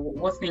steps or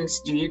what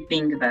things do you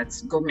think that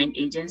government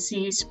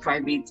agencies,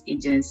 private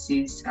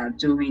agencies are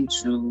doing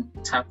to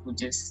tackle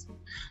this,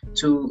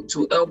 to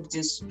help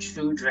these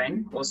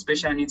children or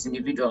special needs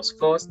individuals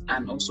first,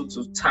 and also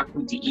to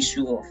tackle the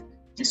issue of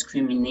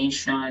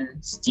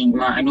discrimination,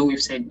 stigma? I know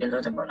we've said a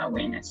lot about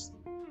awareness.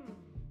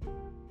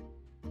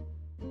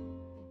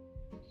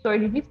 So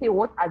did you say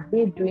what are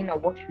they doing or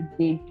what should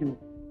they do?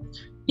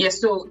 Yes,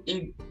 so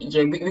we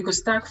could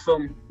start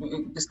from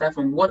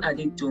what are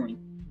they doing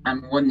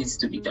and what needs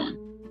to be done,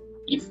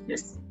 if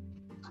yes.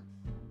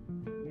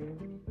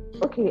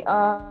 Okay,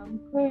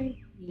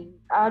 crazy.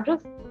 I'll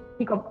just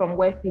pick up from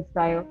where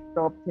Fisayo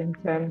stopped in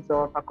terms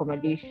of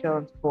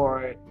accommodations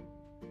for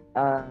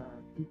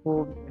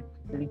people with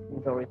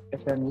disabilities or with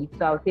special needs.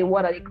 So I'll say,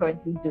 what are they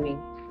currently doing?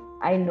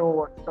 I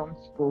know some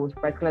schools,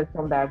 particularly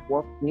some that I've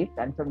worked with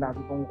and some that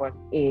I've even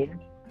worked in,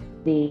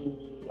 they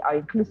are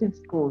inclusive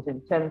schools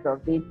in terms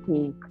of they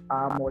take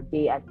or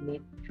they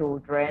admit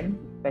children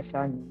with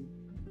special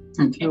needs.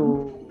 Okay.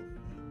 So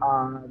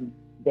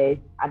there's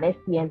an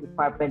SEN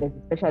department, there's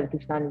a special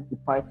educational needs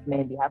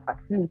department, they have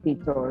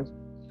facilitators,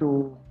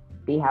 so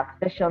they have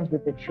sessions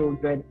with the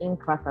children in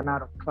class and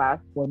out of class,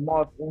 or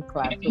more of in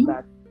class, so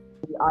that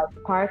they are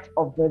part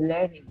of the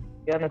learning.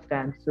 You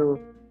understand? So,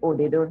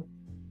 they don't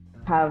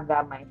have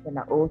that mindset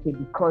that, okay,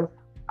 because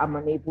I'm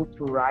unable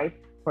to write,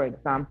 for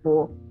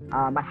example,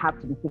 I have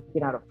to be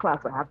taken out of class,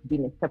 or I have to be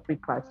in a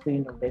separate class.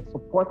 So, there's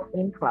support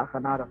in class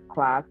and out of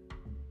class.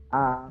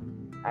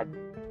 And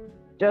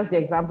just the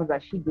examples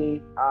that she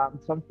gave,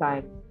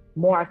 sometimes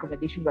more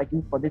accommodations are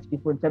used for these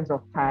people in terms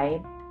of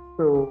time.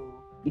 So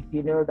if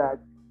you know that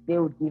they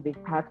would give a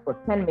task for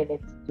 10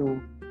 minutes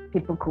to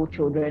typical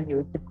children,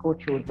 neurotypical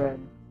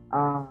children,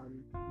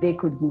 they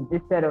could give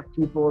this set of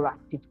people like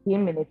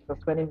 15 minutes or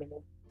 20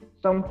 minutes.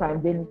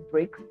 Sometimes they need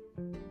breaks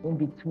in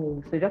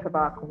between. So just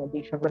about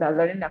accommodations, but are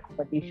learning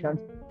accommodations,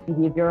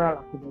 behavioral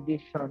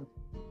accommodations.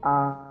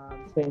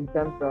 So in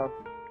terms of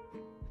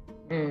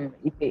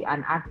if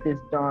an act is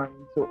done,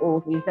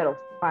 so instead of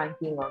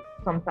spanking, or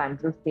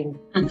sometimes those things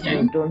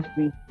don't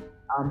really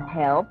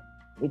help.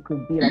 It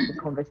could be like a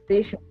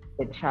conversation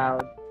with the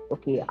child.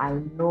 Okay, I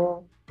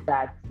know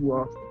that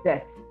you're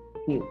upset.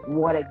 Okay,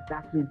 what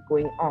exactly is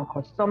going on?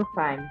 Because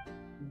sometimes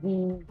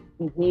these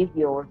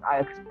behaviors are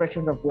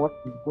expressions of what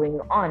is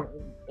going on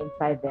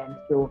inside them.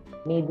 So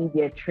maybe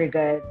they're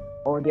triggered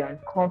or they're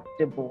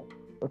uncomfortable.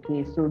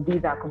 Okay, so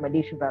these are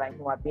accommodations that I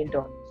know are being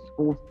done in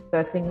schools,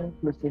 certain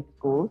inclusive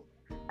schools.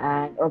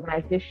 And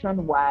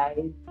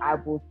organization-wise, I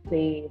would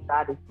say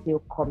that is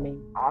still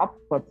coming up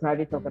for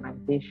private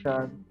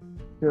organizations.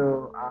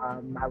 So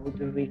I would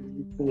really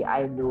say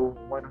I know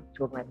one or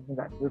two organizations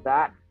that do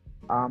that.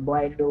 But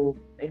I know,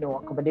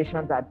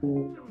 accommodations are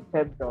being in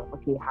terms of,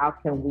 okay, how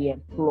can we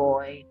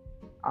employ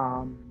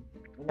how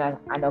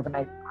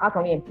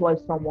can we employ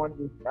someone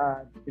with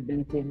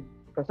disability?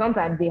 Because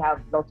sometimes they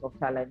have lots of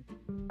talent.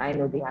 I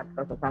know they have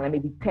lots of talent,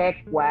 maybe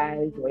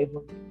tech-wise or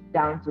even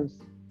down to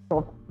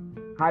soft,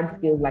 hard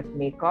skills like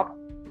makeup.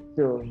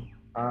 So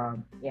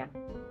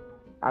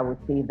I would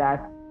say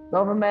that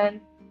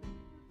government,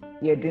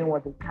 they're doing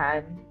what they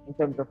can in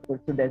terms of, so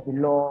there's a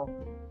law,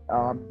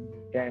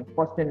 they're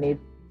enforcing it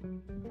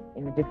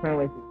in a different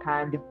ways they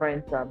can,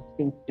 different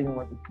states doing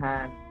what they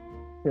can.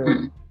 So,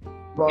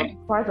 but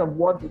part of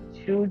what we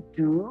should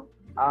do,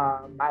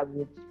 I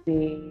would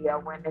say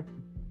awareness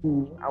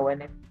is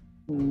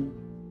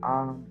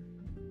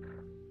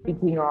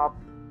picking up,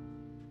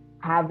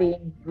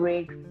 having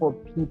breaks for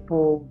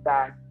people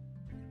that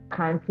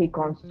can't take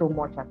on so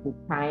much at a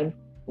time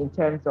in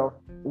terms of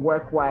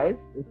work-wise.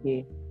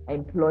 Okay,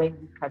 employing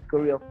this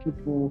category of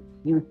people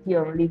you see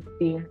on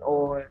LinkedIn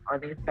or on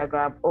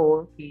Instagram.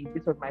 Okay,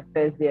 this was my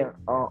first day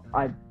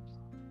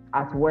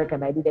at work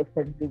and I did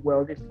exceptionally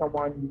well. There's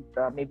someone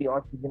with maybe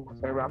autism or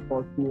cerebral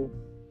palsy.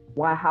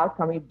 How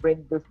can we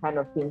bring those kind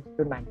of things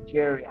to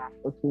Nigeria?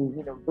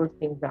 Okay, those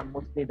things are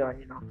mostly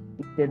done,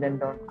 it's still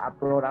done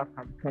abroad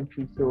outside the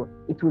country. So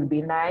it would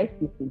be nice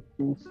if we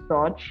see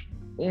such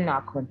in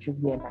our country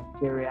here in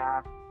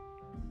Nigeria.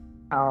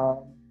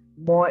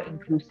 More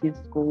inclusive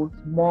schools,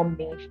 more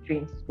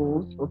mainstream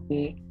schools,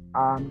 okay,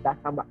 that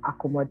can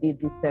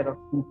accommodate this set of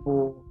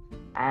people.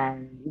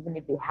 And even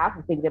if they have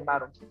to take them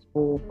out of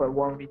school for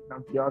one reason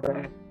or the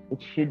other, it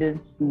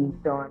shouldn't be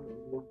done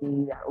in a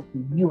way that, okay,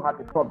 you have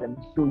the problem,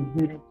 so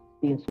you need to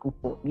stay in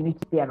school you need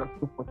to stay out of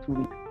school for 2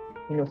 weeks.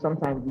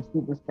 Sometimes we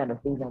see those kind of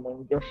things and then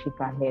we just shake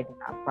our head in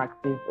our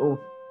practice. Oh,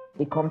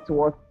 they come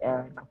to us in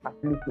our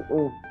facility.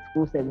 Oh,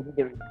 school said we need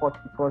a report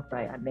because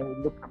and then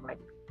we look, I'm like,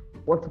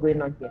 what's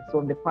going on here? So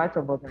on the part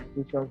of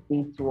organizations,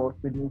 they too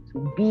also need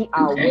to be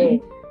aware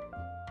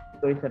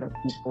of those sort of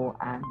people.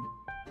 And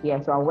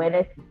so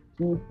awareness is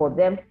key for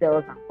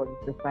themselves and for the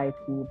society.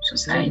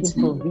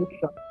 Making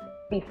provision,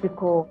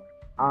 physical,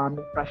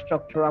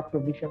 infrastructural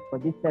provision for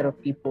this set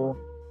of people,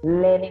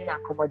 learning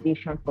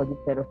accommodation for this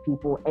set of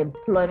people,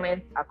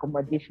 employment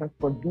accommodation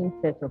for these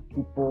sets of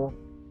people.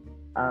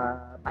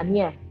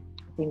 And I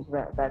think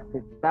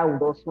that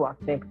would also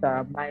affect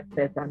our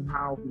mindset and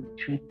how we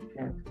treat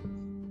them.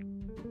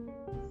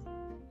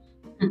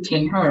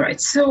 Okay, all right.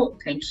 So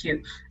thank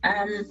you.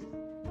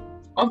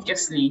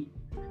 Obviously,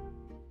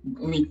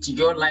 with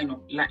your line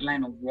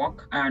of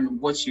work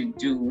and what you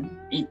do,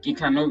 it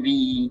cannot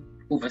be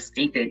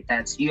overstated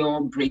that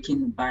you're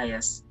breaking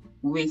bias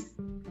with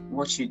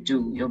what you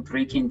do. You're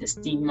breaking the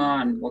stigma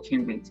and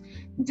working with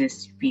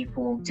these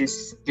people,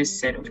 this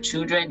set of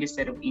children, this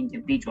set of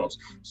individuals.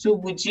 So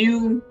would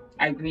you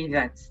agree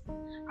that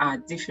our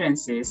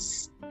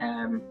differences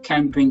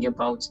can bring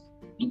about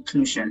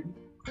inclusion,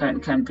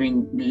 can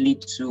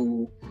lead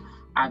to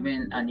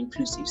having an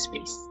inclusive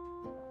space?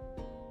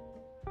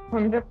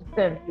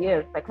 100%,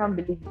 yes. I can't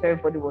believe if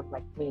everybody was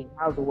like me,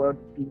 how the world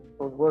would be.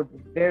 So the world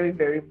is very,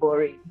 very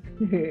boring.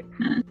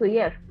 So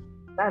yes,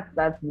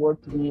 that's what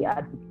we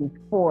advocate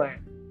for.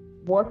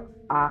 What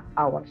are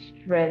our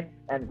strengths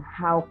and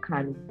how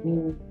can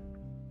we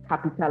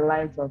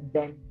capitalize on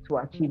them to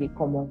achieve a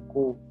common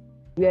goal?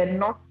 We are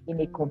not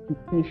in a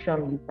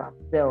competition with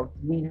ourselves.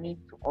 We need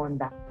to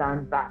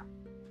understand that.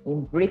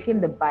 In breaking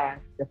the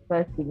bias, the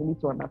first thing we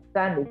need to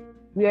understand is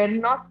we are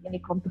not in a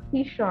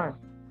competition.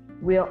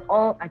 We are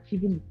all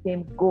achieving the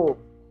same goal.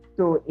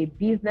 So a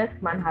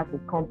businessman has a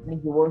company,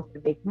 he wants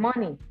to make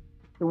money.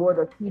 So what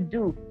does he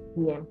do?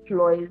 He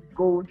employs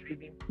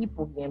goal-driven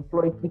people. He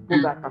employs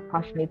people that are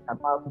passionate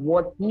about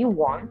what he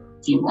wants.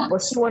 But he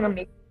wants to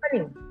make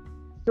money.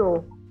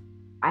 So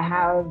I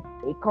have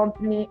a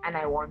company and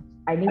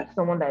I need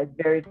someone that is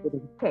very good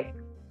in tech,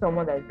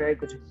 someone that is very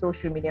good in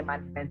social media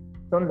management,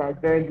 someone that is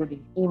very good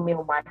in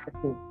email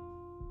marketing.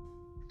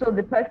 So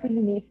the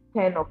person needs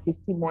 10 or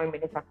 15 more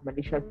minutes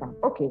accommodation time.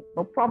 Okay,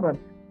 no problem.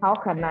 How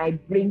can I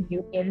bring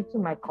you into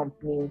my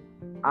company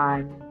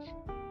and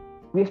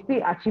we're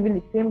still achieving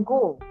the same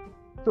goal?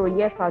 So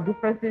yes, our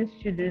differences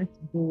shouldn't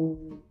be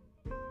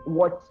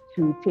what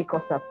to take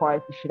us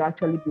apart. It should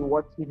actually be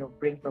what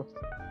brings us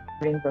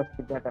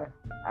together.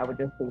 I would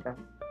just say that.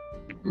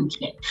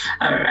 Okay,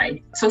 all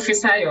right. So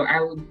Fisayo,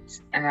 I would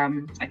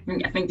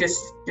I think this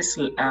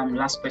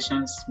last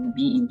questions will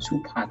be in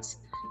two parts.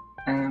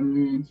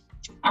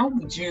 How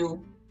would you,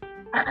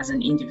 as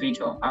an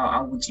individual,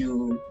 how would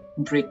you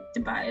break the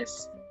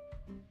bias?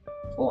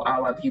 Or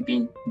how have you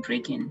been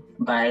breaking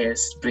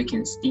bias,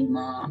 breaking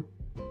stigma?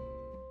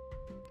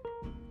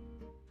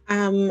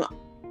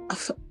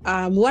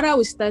 What I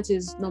would start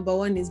is, number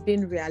one, is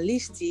being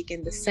realistic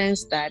in the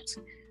sense that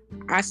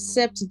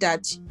accept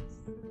that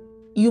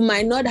you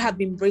might not have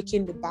been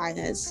breaking the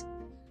bias,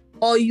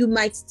 or you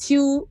might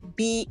still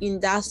be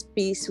in that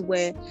space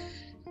where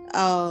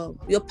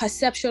your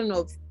perception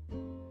of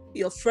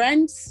your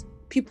friends,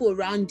 people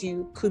around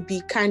you could be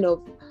kind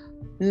of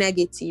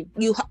negative.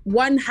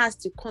 One has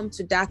to come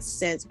to that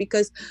sense,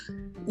 because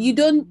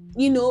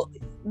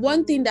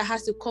one thing that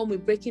has to come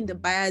with breaking the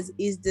bias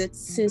is the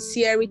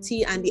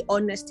sincerity and the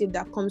honesty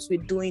that comes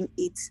with doing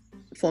it.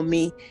 For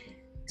me,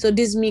 so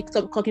this is me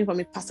talking from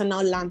a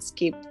personal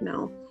landscape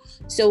now.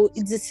 So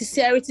it's the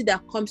sincerity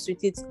that comes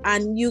with it,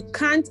 and you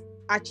can't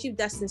achieve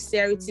that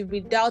sincerity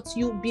without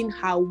you being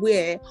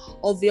aware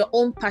of your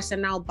own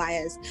personal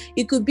bias.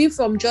 It could be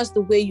from just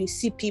the way you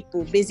see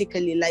people,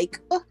 basically, like,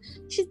 oh,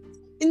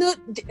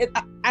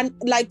 and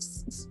like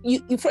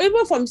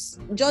even from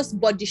just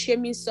body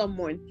shaming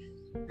someone.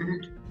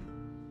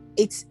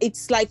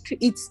 It's like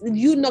it's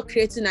you not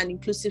creating an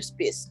inclusive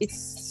space. It's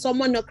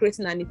someone not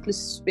creating an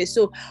inclusive space.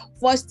 So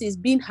first is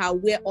being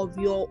aware of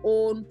your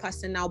own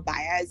personal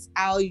bias.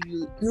 How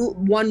you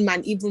one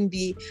man even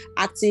be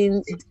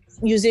acting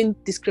using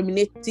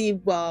discriminatory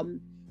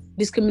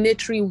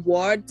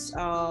words,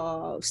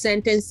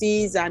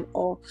 sentences, and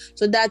all.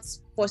 So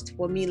that's first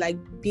for me, like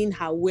being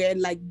aware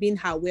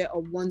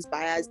of one's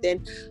bias.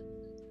 Then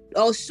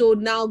also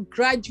now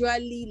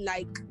gradually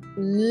like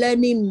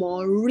learning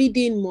more,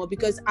 reading more,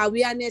 because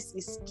awareness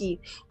is key.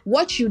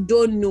 What you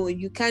don't know,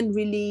 you can't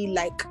really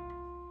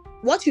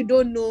what you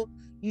don't know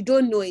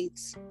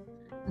it,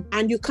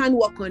 and you can't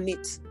work on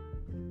it.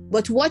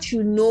 But what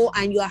you know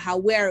and you are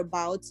aware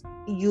about,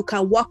 you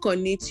can work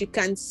on it. You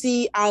can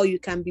see how you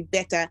can be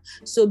better.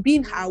 So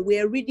being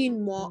aware,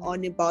 reading more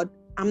on about,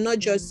 I'm not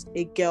just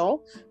a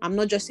girl, I'm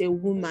not just a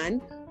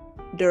woman,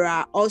 there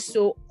are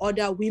also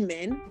other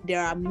women,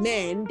 there are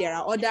men, there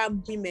are other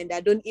women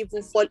that don't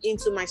even fall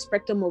into my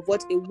spectrum of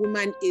what a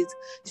woman is.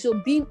 So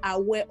being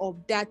aware of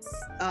that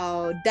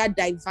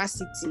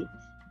diversity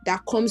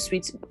that comes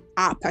with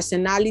our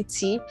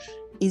personality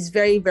is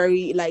very,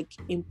 very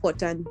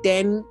important.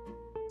 Then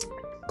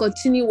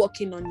continue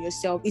working on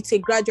yourself. It's a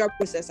gradual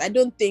process. I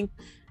don't think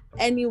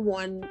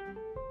anyone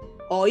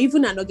or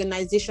even an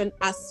organization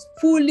has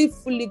fully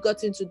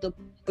got into the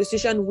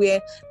position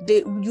where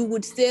you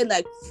would say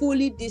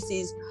fully this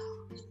is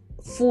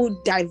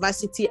full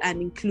diversity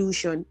and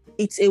inclusion.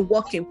 It's a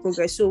work in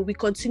progress. So we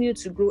continue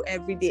to grow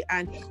every day,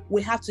 and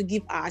we have to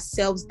give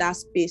ourselves that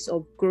space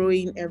of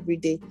growing every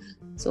day.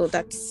 So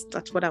that's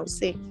what I would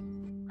say.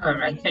 All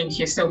right, thank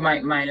you. So my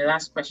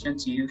last question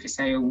to you,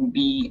 Fisayo, will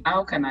be,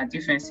 how can our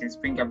differences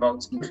bring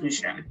about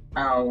inclusion?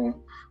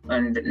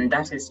 And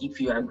that is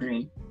if you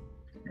agree.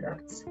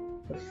 That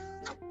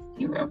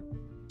you will.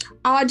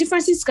 Our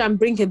differences can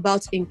bring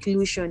about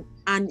inclusion,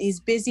 and is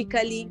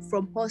basically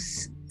from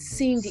us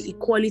seeing the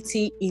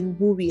equality in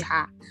who we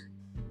are,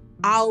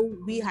 how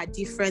we are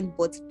different,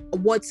 but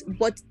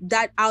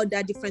how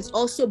that difference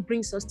also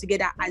brings us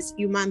together as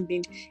human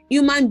beings.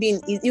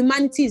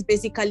 Humanity is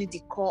basically the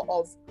core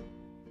of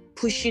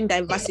pushing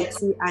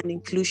diversity and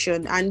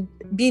inclusion, and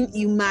being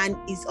human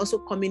is also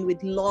coming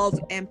with love,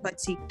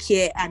 empathy,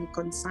 care, and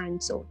concern.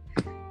 So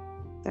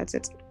that's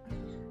it.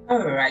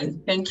 All right,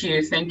 thank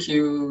you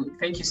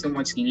so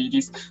much,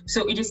 ladies.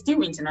 So it is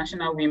still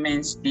International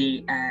Women's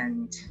Day,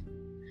 and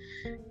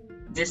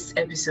this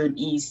episode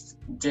is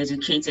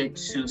dedicated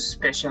to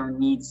special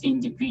needs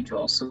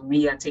individuals. So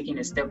we are taking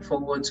a step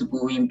forward to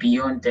going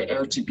beyond the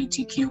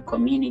LGBTQ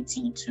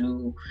community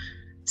to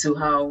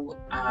how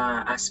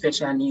our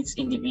special needs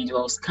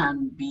individuals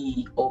can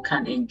be or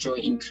can enjoy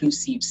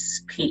inclusive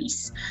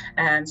space.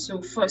 And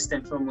so first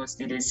and foremost,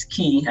 it is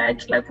key,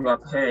 like we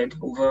have heard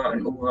over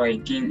and over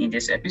again in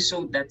this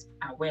episode, that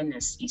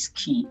awareness is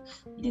key.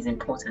 It is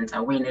important.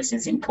 Awareness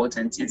is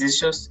important. It is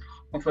just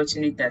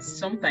unfortunate that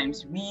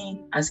sometimes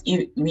we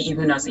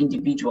even as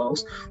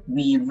individuals,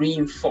 we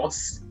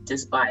reinforce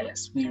this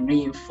bias. We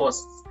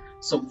reinforce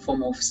some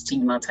form of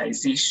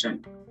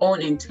stigmatization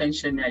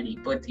unintentionally,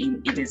 but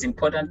it is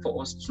important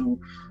for us to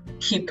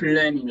keep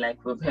learning. Like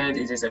we've heard,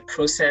 it is a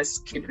process.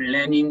 Keep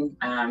learning,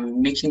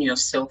 making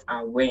yourself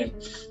aware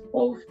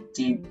of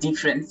the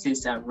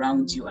differences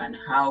around you and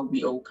how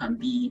we all can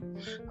be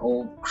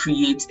or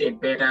create a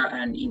better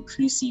and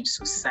inclusive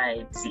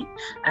society.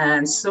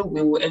 And so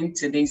we will end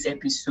today's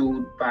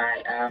episode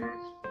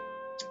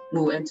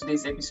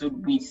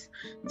with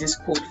this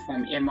quote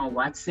from Emma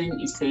Watson.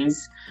 It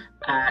says,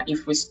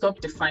 if we stop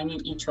defining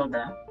each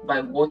other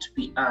by what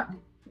we are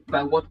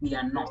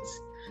not,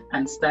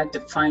 and start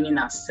defining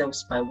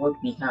ourselves by what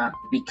we are,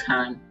 we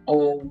can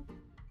all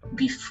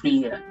be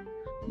freer.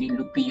 We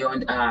look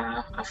beyond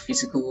our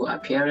physical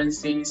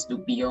appearances,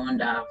 look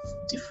beyond our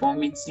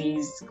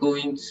deformities,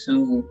 going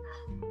to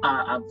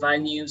our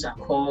values, our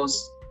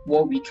cause,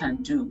 what we can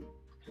do.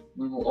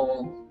 We will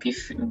all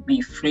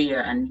be freer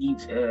and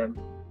live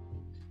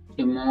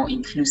a more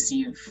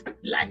inclusive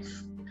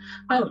life.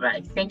 All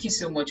right, thank you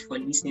so much for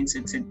listening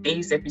to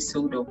today's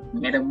episode of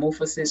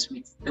Metamorphosis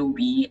with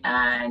Toby.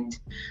 And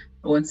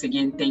once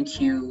again, thank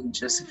you,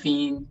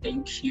 Josephine.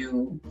 Thank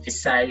you,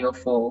 Fisayo,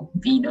 for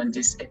being on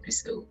this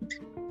episode.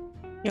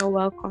 You're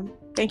welcome.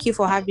 Thank you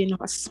for having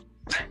us.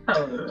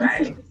 All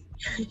right.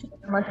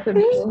 Nice to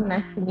meet you.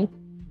 Nice to meet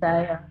you.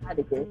 I had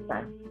a great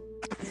time.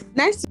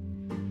 Nice.